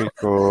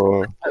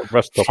typical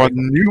von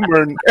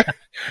Neumann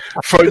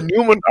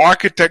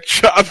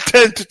architecture, I'm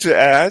tempted to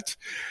add,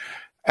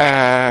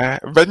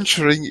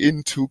 venturing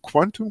into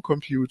quantum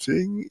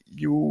computing,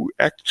 you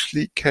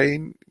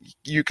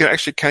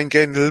can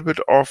gain a little bit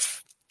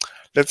of,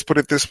 let's put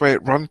it this way,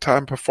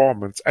 runtime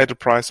performance at a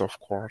price, of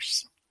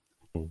course.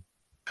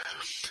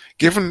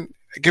 Given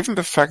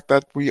the fact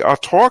that we are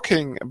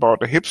talking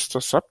about a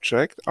hipster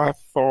subject, I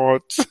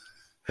thought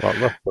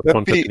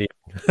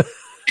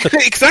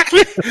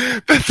exactly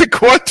that the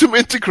quantum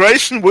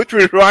integration would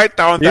be right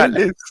down that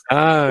list.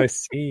 Ah, I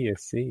see.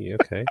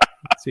 Okay,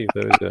 let's see if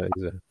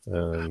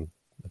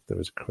there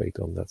was a crate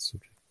on that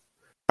subject.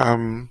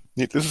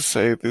 Needless to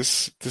say,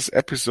 this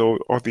episode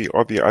or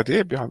the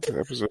idea behind this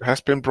episode has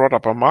been brought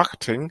up by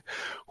marketing,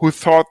 who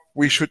thought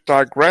we should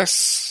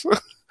digress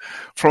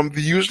from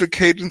the usual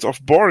cadence of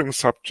boring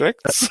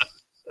subjects.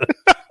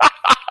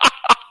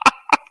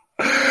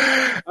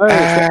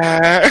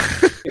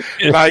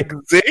 Like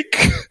Zig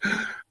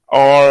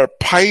or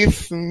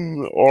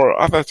Python or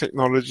other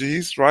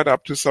technologies, right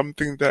up to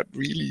something that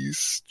really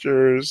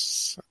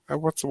stirs,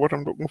 what's the word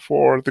I'm looking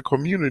for, the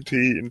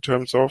community in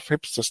terms of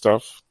hipster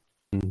stuff.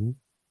 Mm-hmm.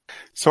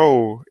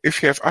 So,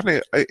 if you have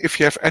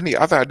any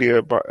other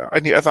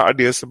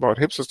ideas about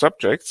hipster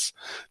subjects,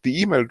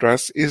 the email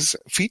address is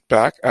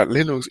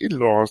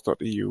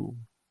feedback@linuxinlaws.eu.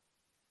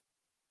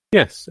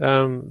 Yes,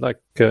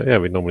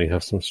 we normally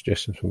have some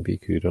suggestions from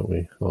BQ, don't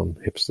we, on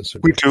hipster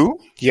subjects? We do,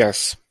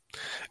 yes.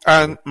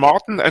 And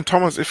Martin and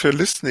Thomas, if you're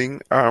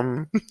listening,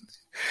 a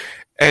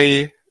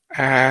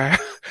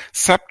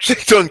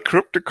subject on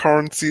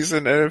cryptocurrencies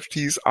and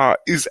NFTs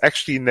is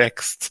actually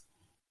next.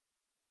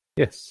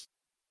 Yes.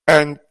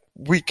 And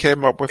we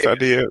came up with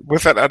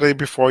that idea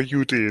before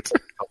you did.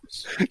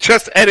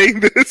 Just adding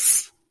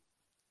this.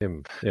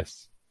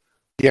 Yes.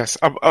 Yes,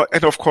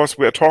 and of course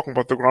we are talking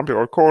about the grumpy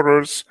old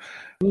coders.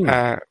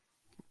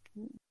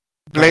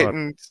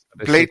 Blatant.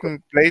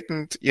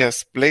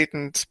 Yes,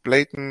 blatant.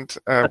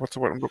 What's the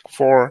word I'm looking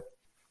for?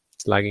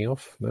 Slagging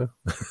off? No.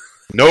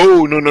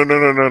 No.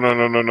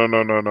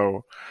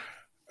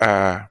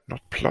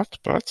 Not plot,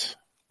 but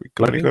we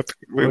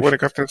want to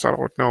get this out.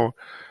 No.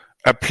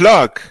 A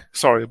plug.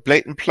 Sorry,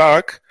 blatant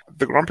plug.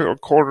 The Grumpy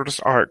Old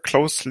Coders are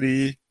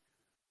closely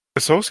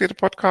associated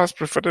podcast,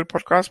 preferred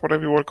podcast,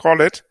 whatever you want to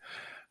call it.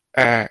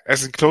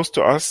 As in close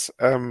to us.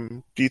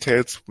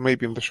 Details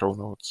maybe in the show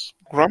notes.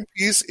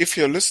 Grumpies, if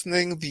you're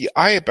listening, the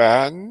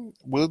IBAN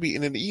will be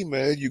in an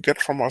email you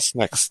get from us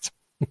next.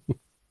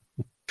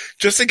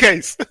 Just in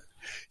case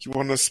you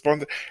want to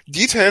sponsor.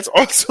 Details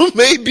also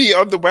may be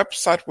on the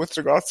website with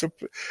regards to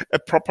a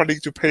proper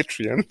link to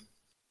Patreon.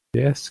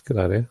 Yes, good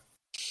idea.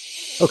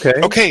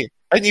 Okay.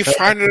 Any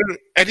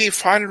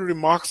final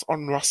remarks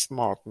on Rust,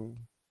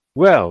 Martin?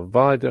 Well,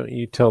 why don't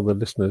you tell the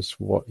listeners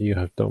what you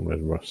have done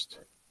with Rust?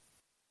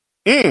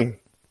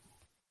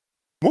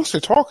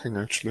 Mostly talking,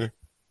 actually.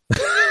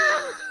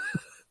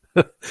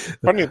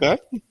 Funny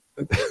that.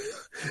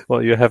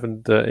 Well, you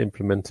haven't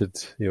implemented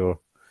your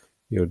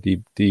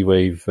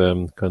D-Wave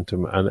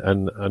quantum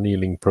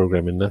annealing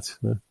program in that,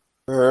 no?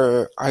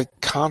 I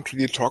can't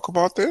really talk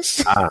about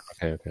this.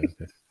 Okay.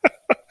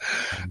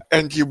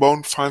 And you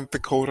won't find the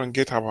code on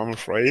GitHub, I'm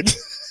afraid.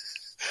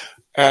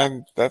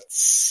 And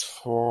that's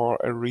for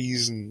a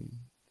reason.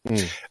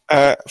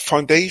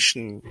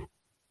 Foundation,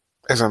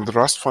 as in the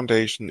Rust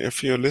Foundation,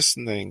 if you're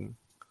listening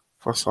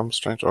for some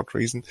strange odd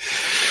reason,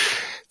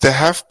 there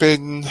have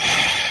been,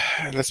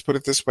 let's put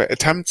it this way,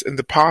 attempts in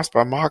the past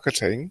by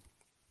marketing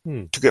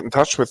to get in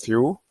touch with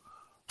you.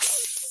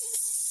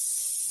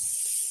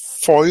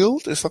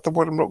 Foiled, is that the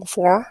word I'm looking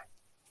for?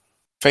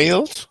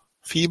 Failed?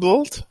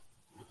 Feebled?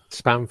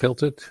 Spam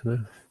filtered?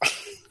 No.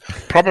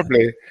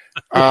 Probably.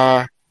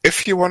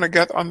 If you want to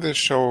get on this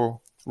show,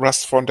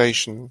 Rust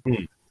Foundation,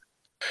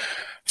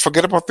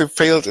 forget about the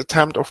failed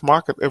attempt of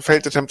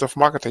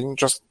marketing.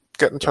 Just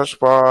get in touch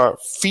by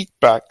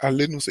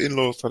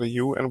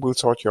feedback@linuxinlaws.eu and we'll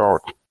sort you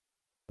out.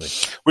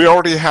 Right. We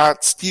already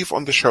had Steve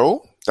on the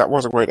show. That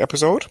was a great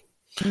episode.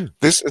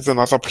 This is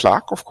another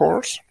plug, of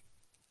course.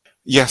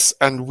 Yes,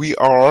 and we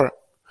are...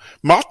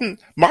 Martin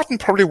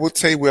probably would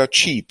say we are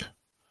cheap,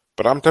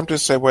 but I'm tempted to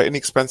say we're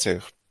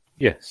inexpensive.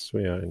 Yes,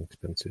 we are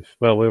inexpensive.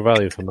 Well, we're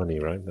value for money,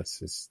 right? That's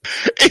just...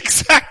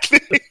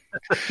 Exactly.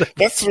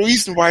 That's the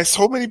reason why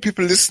so many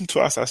people listen to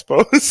us, I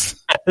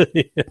suppose.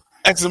 Yeah.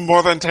 As in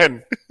more than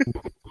 10.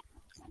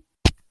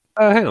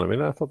 Hang on a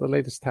minute. I thought the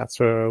latest stats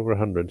were over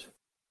 100.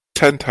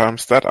 10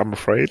 times that, I'm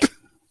afraid.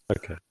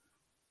 Okay.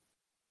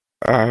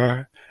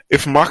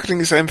 If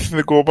marketing is anything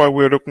to go by,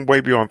 we're looking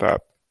way beyond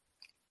that.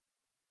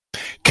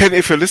 Ken,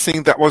 if you're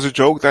listening, that was a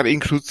joke. That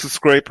includes the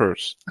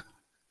scrapers.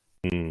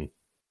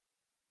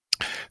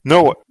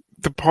 No,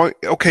 the point...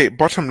 Okay,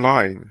 bottom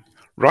line.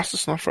 Rust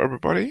is not for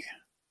everybody.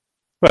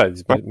 Well,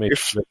 it's made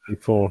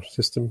for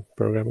system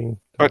programming.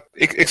 But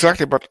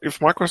exactly, but if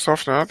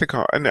Microsoft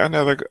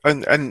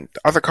and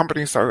other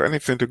companies are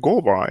anything to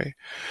go by,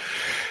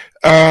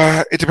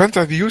 it depends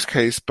on the use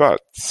case,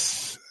 but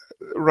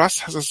Rust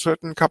has a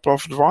certain couple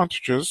of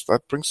advantages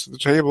that brings to the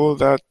table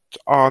that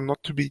are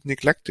not to be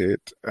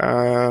neglected.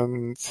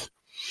 And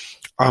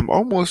I'm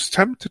almost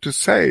tempted to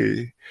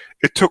say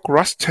it took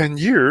Rust 10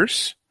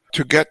 years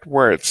to get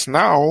where it's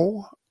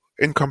now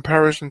in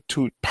comparison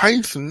to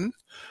Python,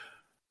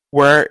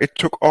 where it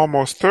took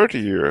almost 30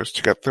 years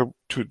to get to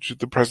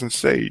the present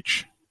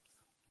stage,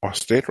 or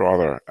state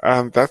rather.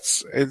 And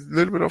that's a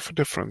little bit of a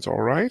difference,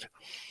 all right?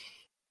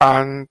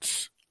 And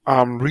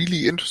I'm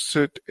really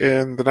interested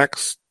in the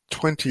next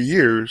 20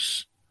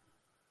 years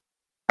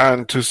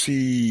and to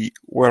see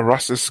where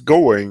Rust is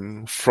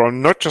going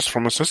from, not just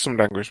from a system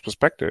language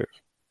perspective.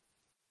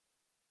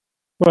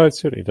 Well, it's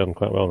certainly done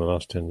quite well in the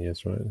last 10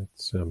 years, right?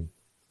 It's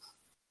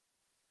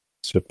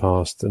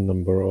surpassed a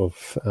number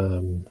of,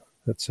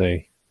 let's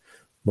say,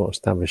 more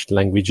established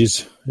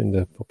languages in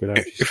the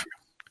popularity.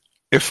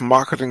 If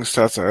marketing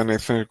stats are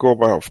anything to go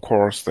by, of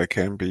course, they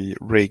can be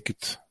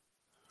rigged.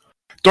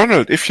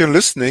 Donald, if you're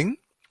listening,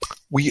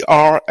 we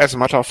are, as a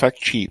matter of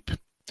fact, cheap.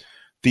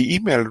 The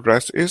email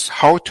address is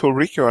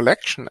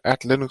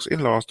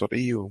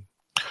howtorigyourelection@linuxinlaws.eu.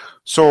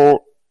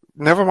 So,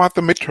 never mind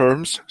the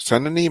midterms,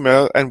 send an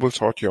email and we'll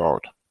sort you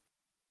out.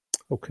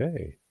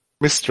 Okay.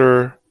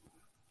 Mr.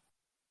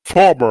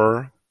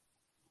 Former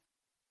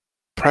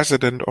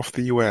President of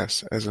the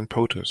US, as in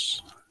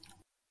POTUS.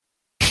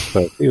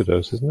 Quite a few of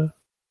those, isn't there?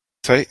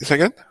 Say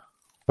again?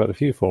 Quite a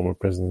few former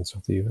presidents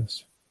of the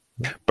US.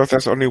 But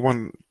there's only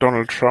one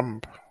Donald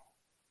Trump,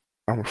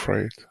 I'm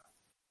afraid.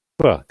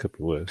 Well, it could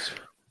be worse.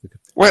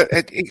 Well,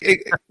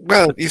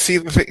 you see,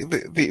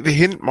 the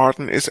hint,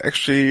 Martin, is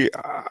actually,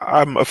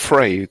 I'm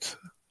afraid.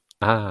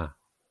 Well,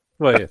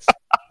 yes.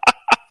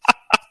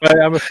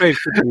 Well, I'm afraid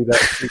it could be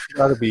that. It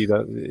could either be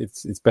that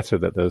it's better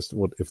that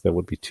if there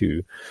would be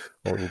two,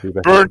 or it would be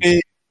better.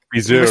 Bernie,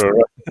 be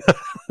zero.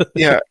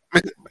 Yeah,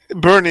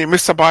 Bernie,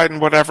 Mr. Biden,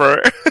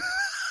 whatever.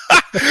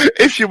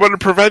 If you want to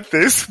prevent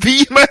this,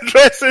 the email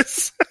address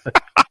is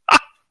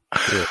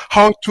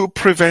how to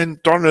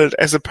prevent Donald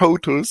as a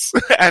POTUS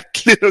at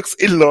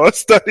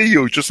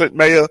linuxinlaws.eu. Just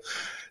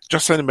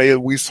send mail.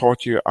 We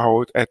sort you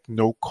out at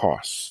no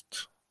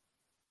cost.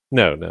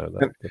 No.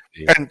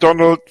 And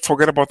Donald,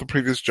 forget about the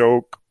previous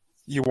joke.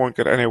 You won't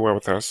get anywhere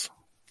with us.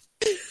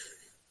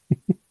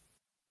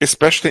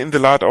 Especially in the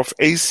light of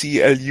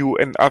ACLU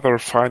and other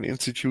fine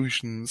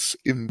institutions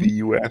in the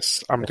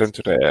US, I'm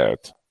tempted to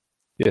add.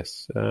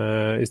 Yes.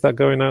 Is that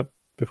going out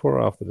before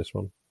or after this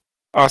one?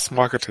 Us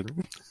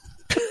marketing.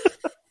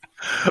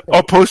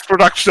 Or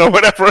post-production or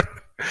whatever.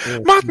 Yeah.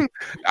 Martin,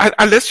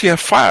 unless you have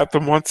fired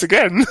them once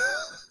again.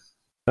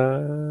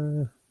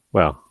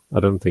 Well, I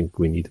don't think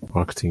we need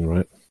marketing,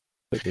 right?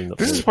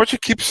 This is what you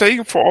keep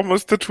saying for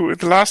almost the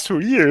last 2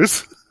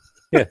 years.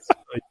 Yes,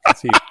 I can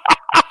see.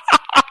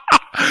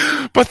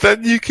 But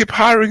then you keep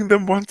hiring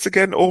them once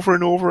again, over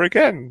and over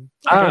again.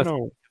 I don't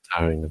know.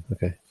 Hiring them.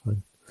 Okay,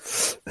 fine.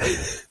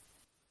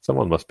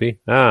 Someone must be.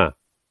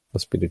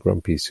 Must be the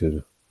grumpies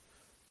who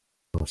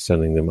are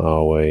sending them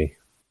our way.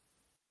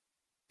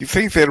 You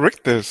think they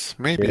rigged this?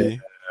 Maybe. Yeah,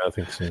 I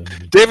think so.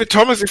 David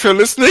Thomas, if you're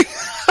listening,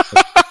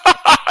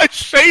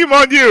 shame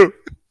on you.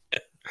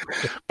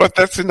 But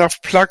that's enough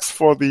plugs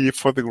for the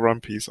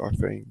Grumpies, I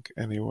think.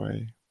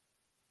 Anyway.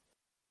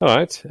 All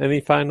right.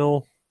 Any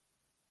final?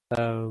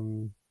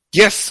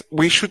 Yes,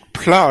 we should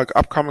plug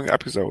upcoming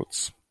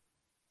episodes.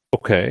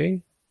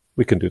 Okay,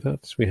 we can do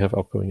that. We have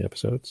upcoming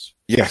episodes.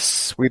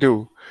 Yes, we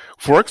do.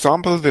 For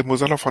example, the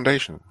Mozilla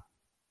Foundation.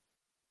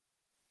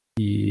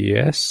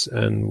 Yes,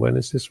 and when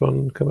is this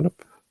one coming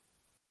up?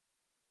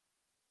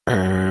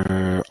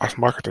 As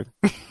marketing.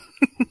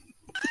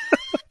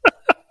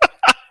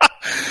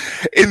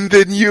 In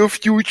the near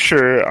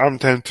future, I'm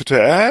tempted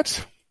to add,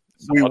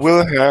 we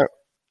will have...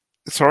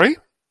 Sorry?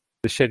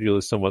 The schedule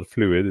is somewhat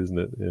fluid, isn't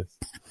it? Yes.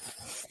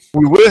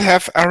 We will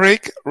have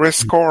Eric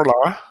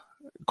Rescorla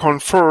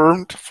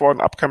confirmed for an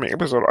upcoming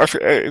episode.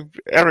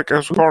 Eric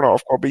Rescorla,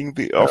 of course, being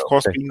the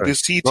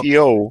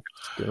CTO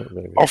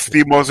of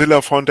the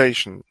Mozilla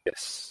Foundation.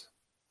 Yes.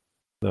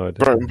 No,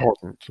 very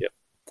important. Yep.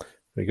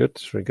 Very good.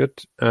 Very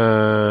good.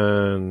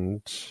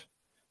 And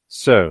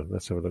so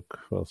let's have a look.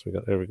 What else we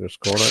got? Eric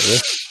Rescorla.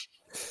 Yes.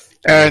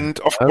 And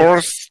of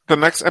course, the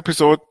next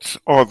episode,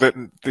 or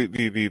the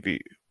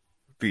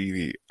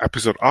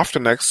episode after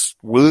next,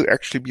 will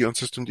actually be on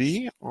System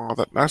D.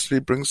 That nicely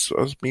brings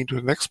me to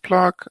the next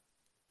plug.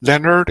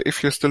 Leonard,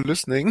 if you're still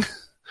listening,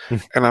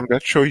 and I'm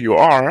not sure you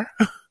are,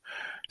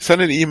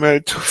 send an email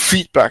to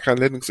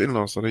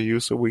feedback@linuxinlaws.eu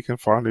so we can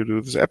finally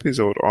do this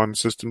episode on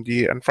System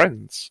D and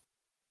Friends.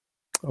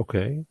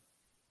 Okay.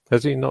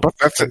 Has he not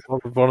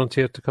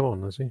volunteered to come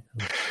on, has he?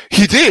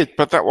 He did,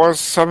 but that was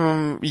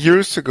some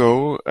years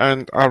ago,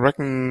 and I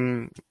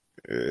reckon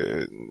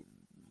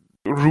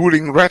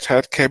ruling Red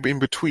Hat came in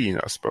between,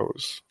 I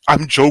suppose.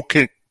 I'm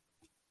joking.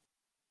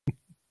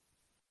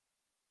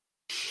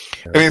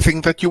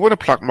 Anything that you want to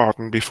plug,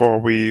 Martin, before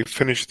we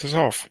finish this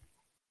off?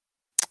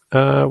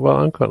 Well,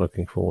 I'm quite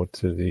looking forward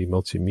to the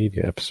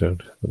multimedia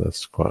episode, but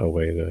that's quite a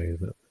way away,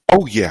 isn't it?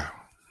 Oh, yeah.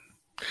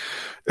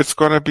 It's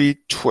going to be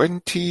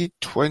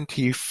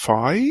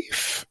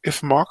 2025,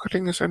 if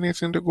marketing is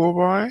anything to go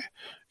by.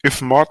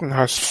 If Martin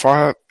hasn't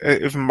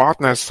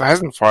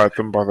fired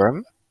them by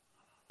then.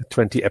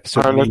 20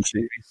 episode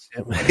series.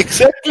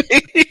 Exactly.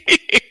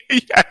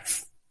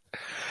 Yes.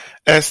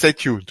 Stay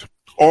tuned.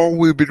 All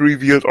will be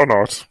revealed or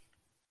not.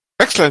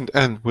 Excellent.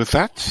 And with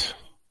that,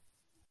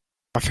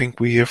 I think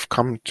we have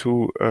come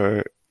to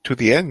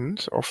the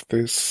end of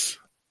this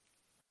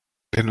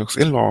Linux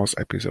In-Laws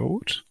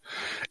episode.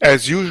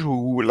 As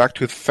usual, we would like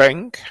to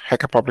thank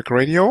Hacker Public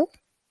Radio.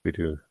 We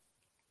do.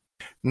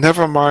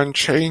 Never mind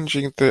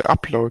changing the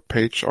upload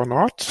page or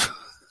not.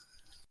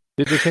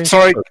 Did you change?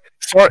 Sorry,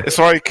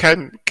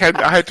 Ken.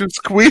 I had to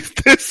squeeze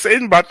this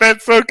in, but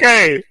that's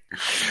okay.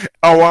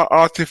 Our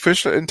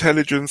artificial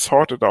intelligence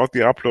sorted out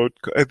the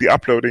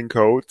uploading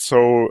code,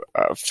 so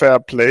fair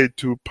play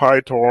to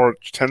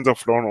PyTorch,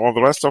 TensorFlow, and all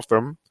the rest of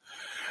them,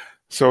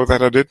 so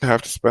that I didn't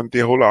have to spend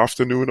the whole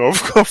afternoon of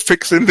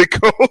fixing the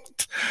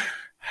code.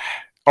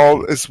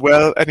 All is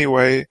well.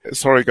 Anyway,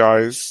 sorry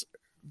guys,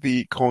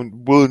 the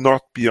code will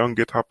not be on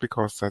GitHub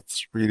because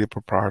that's really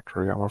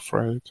proprietary, I'm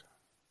afraid.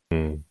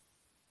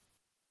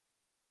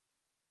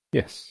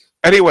 Yes.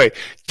 Anyway,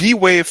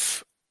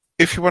 D-Wave,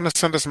 if you want to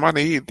send us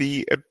money,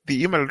 the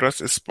email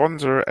address is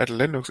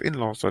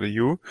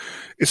sponsor@linuxinlaws.eu,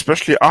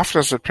 especially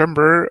after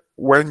September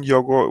when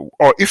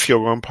if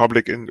you're going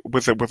public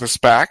with a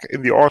SPAC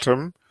in the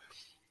autumn.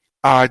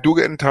 Do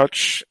get in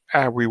touch.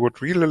 We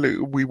would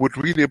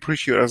really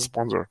appreciate it as a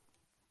sponsor.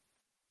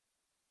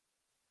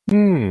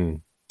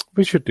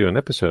 We should do an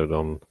episode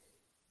on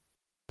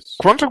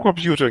quantum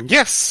computing.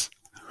 Yes.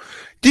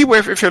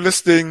 D-Wave, if you're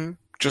listening,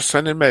 just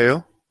send a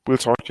mail. We'll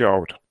sort you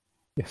out.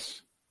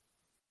 Yes.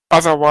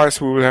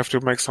 Otherwise, we will have to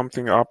make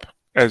something up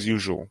as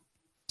usual.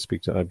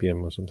 Speak to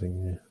IBM or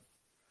something.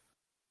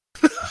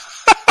 Yeah.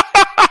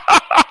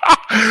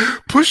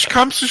 Push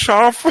comes to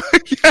shove.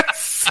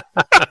 Yes.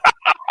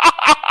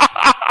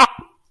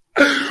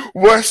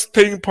 Worst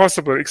thing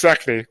possible.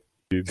 Exactly.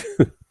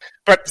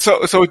 But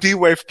so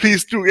D-Wave,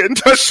 please do get in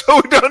touch so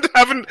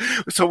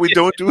we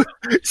don't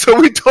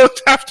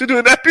have to do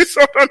an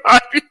episode on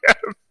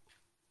IBM.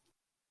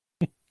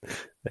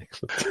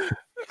 Excellent.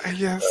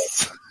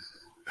 Yes.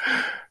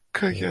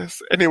 Okay,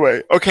 yes.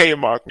 Anyway, okay,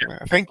 Martin.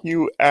 Thank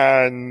you,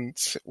 and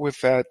with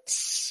that,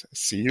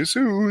 see you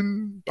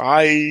soon.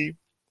 Bye.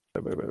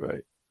 Bye.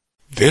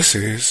 This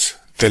is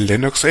the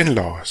Linux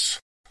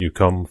In-Laws. You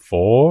come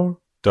for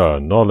the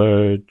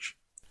knowledge,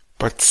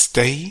 but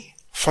stay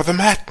for the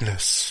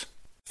madness.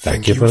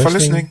 Thank you for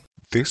listening.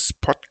 This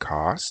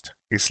podcast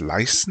is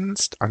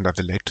licensed under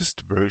the latest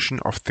version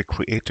of the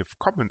Creative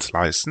Commons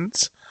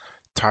license,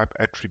 type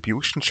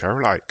Attribution Share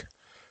Alike.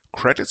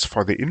 Credits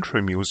for the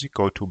intro music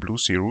go to Blue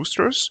Sea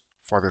Roosters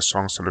for their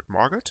song Solid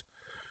Market,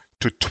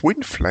 to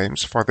Twin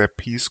Flames for their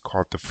piece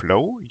called The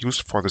Flow,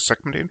 used for the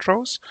segment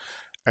intros,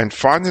 and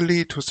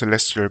finally to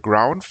Celestial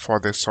Ground for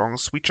their song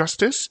Sweet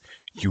Justice,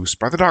 used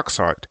by the Dark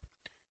Side.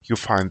 You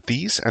find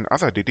these and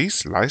other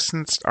ditties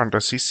licensed under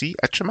CC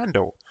at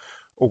Jamendo,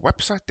 a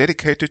website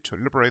dedicated to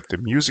liberate the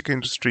music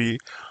industry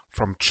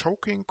from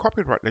choking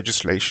copyright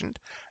legislation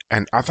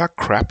and other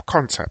crap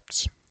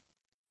concepts.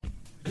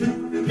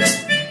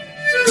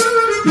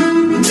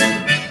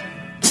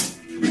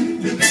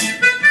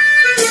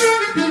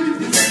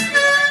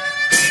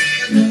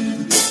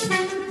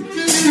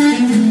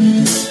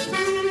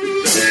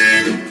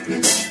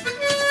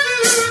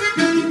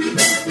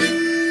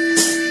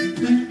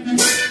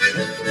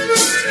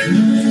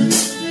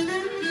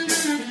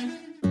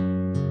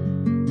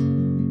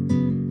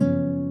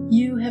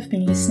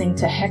 listening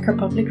to Hacker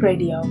Public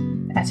Radio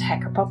at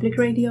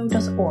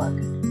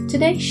hackerpublicradio.org.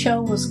 Today's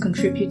show was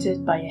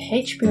contributed by a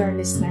HPR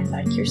listener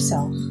like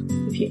yourself.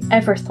 If you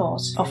ever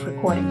thought of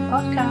recording a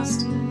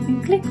podcast,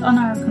 then click on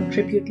our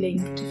contribute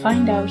link to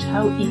find out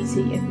how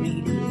easy it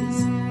really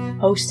is.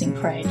 Hosting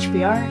for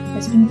HPR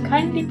has been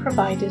kindly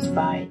provided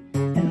by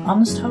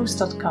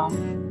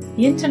anhonesthost.com,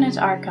 the Internet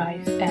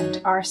Archive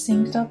and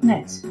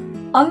rsync.net.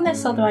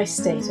 Unless otherwise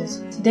stated,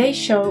 today's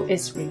show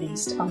is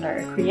released under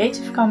a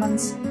Creative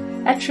Commons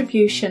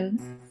Attribution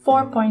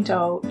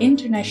 4.0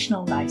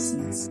 International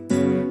License.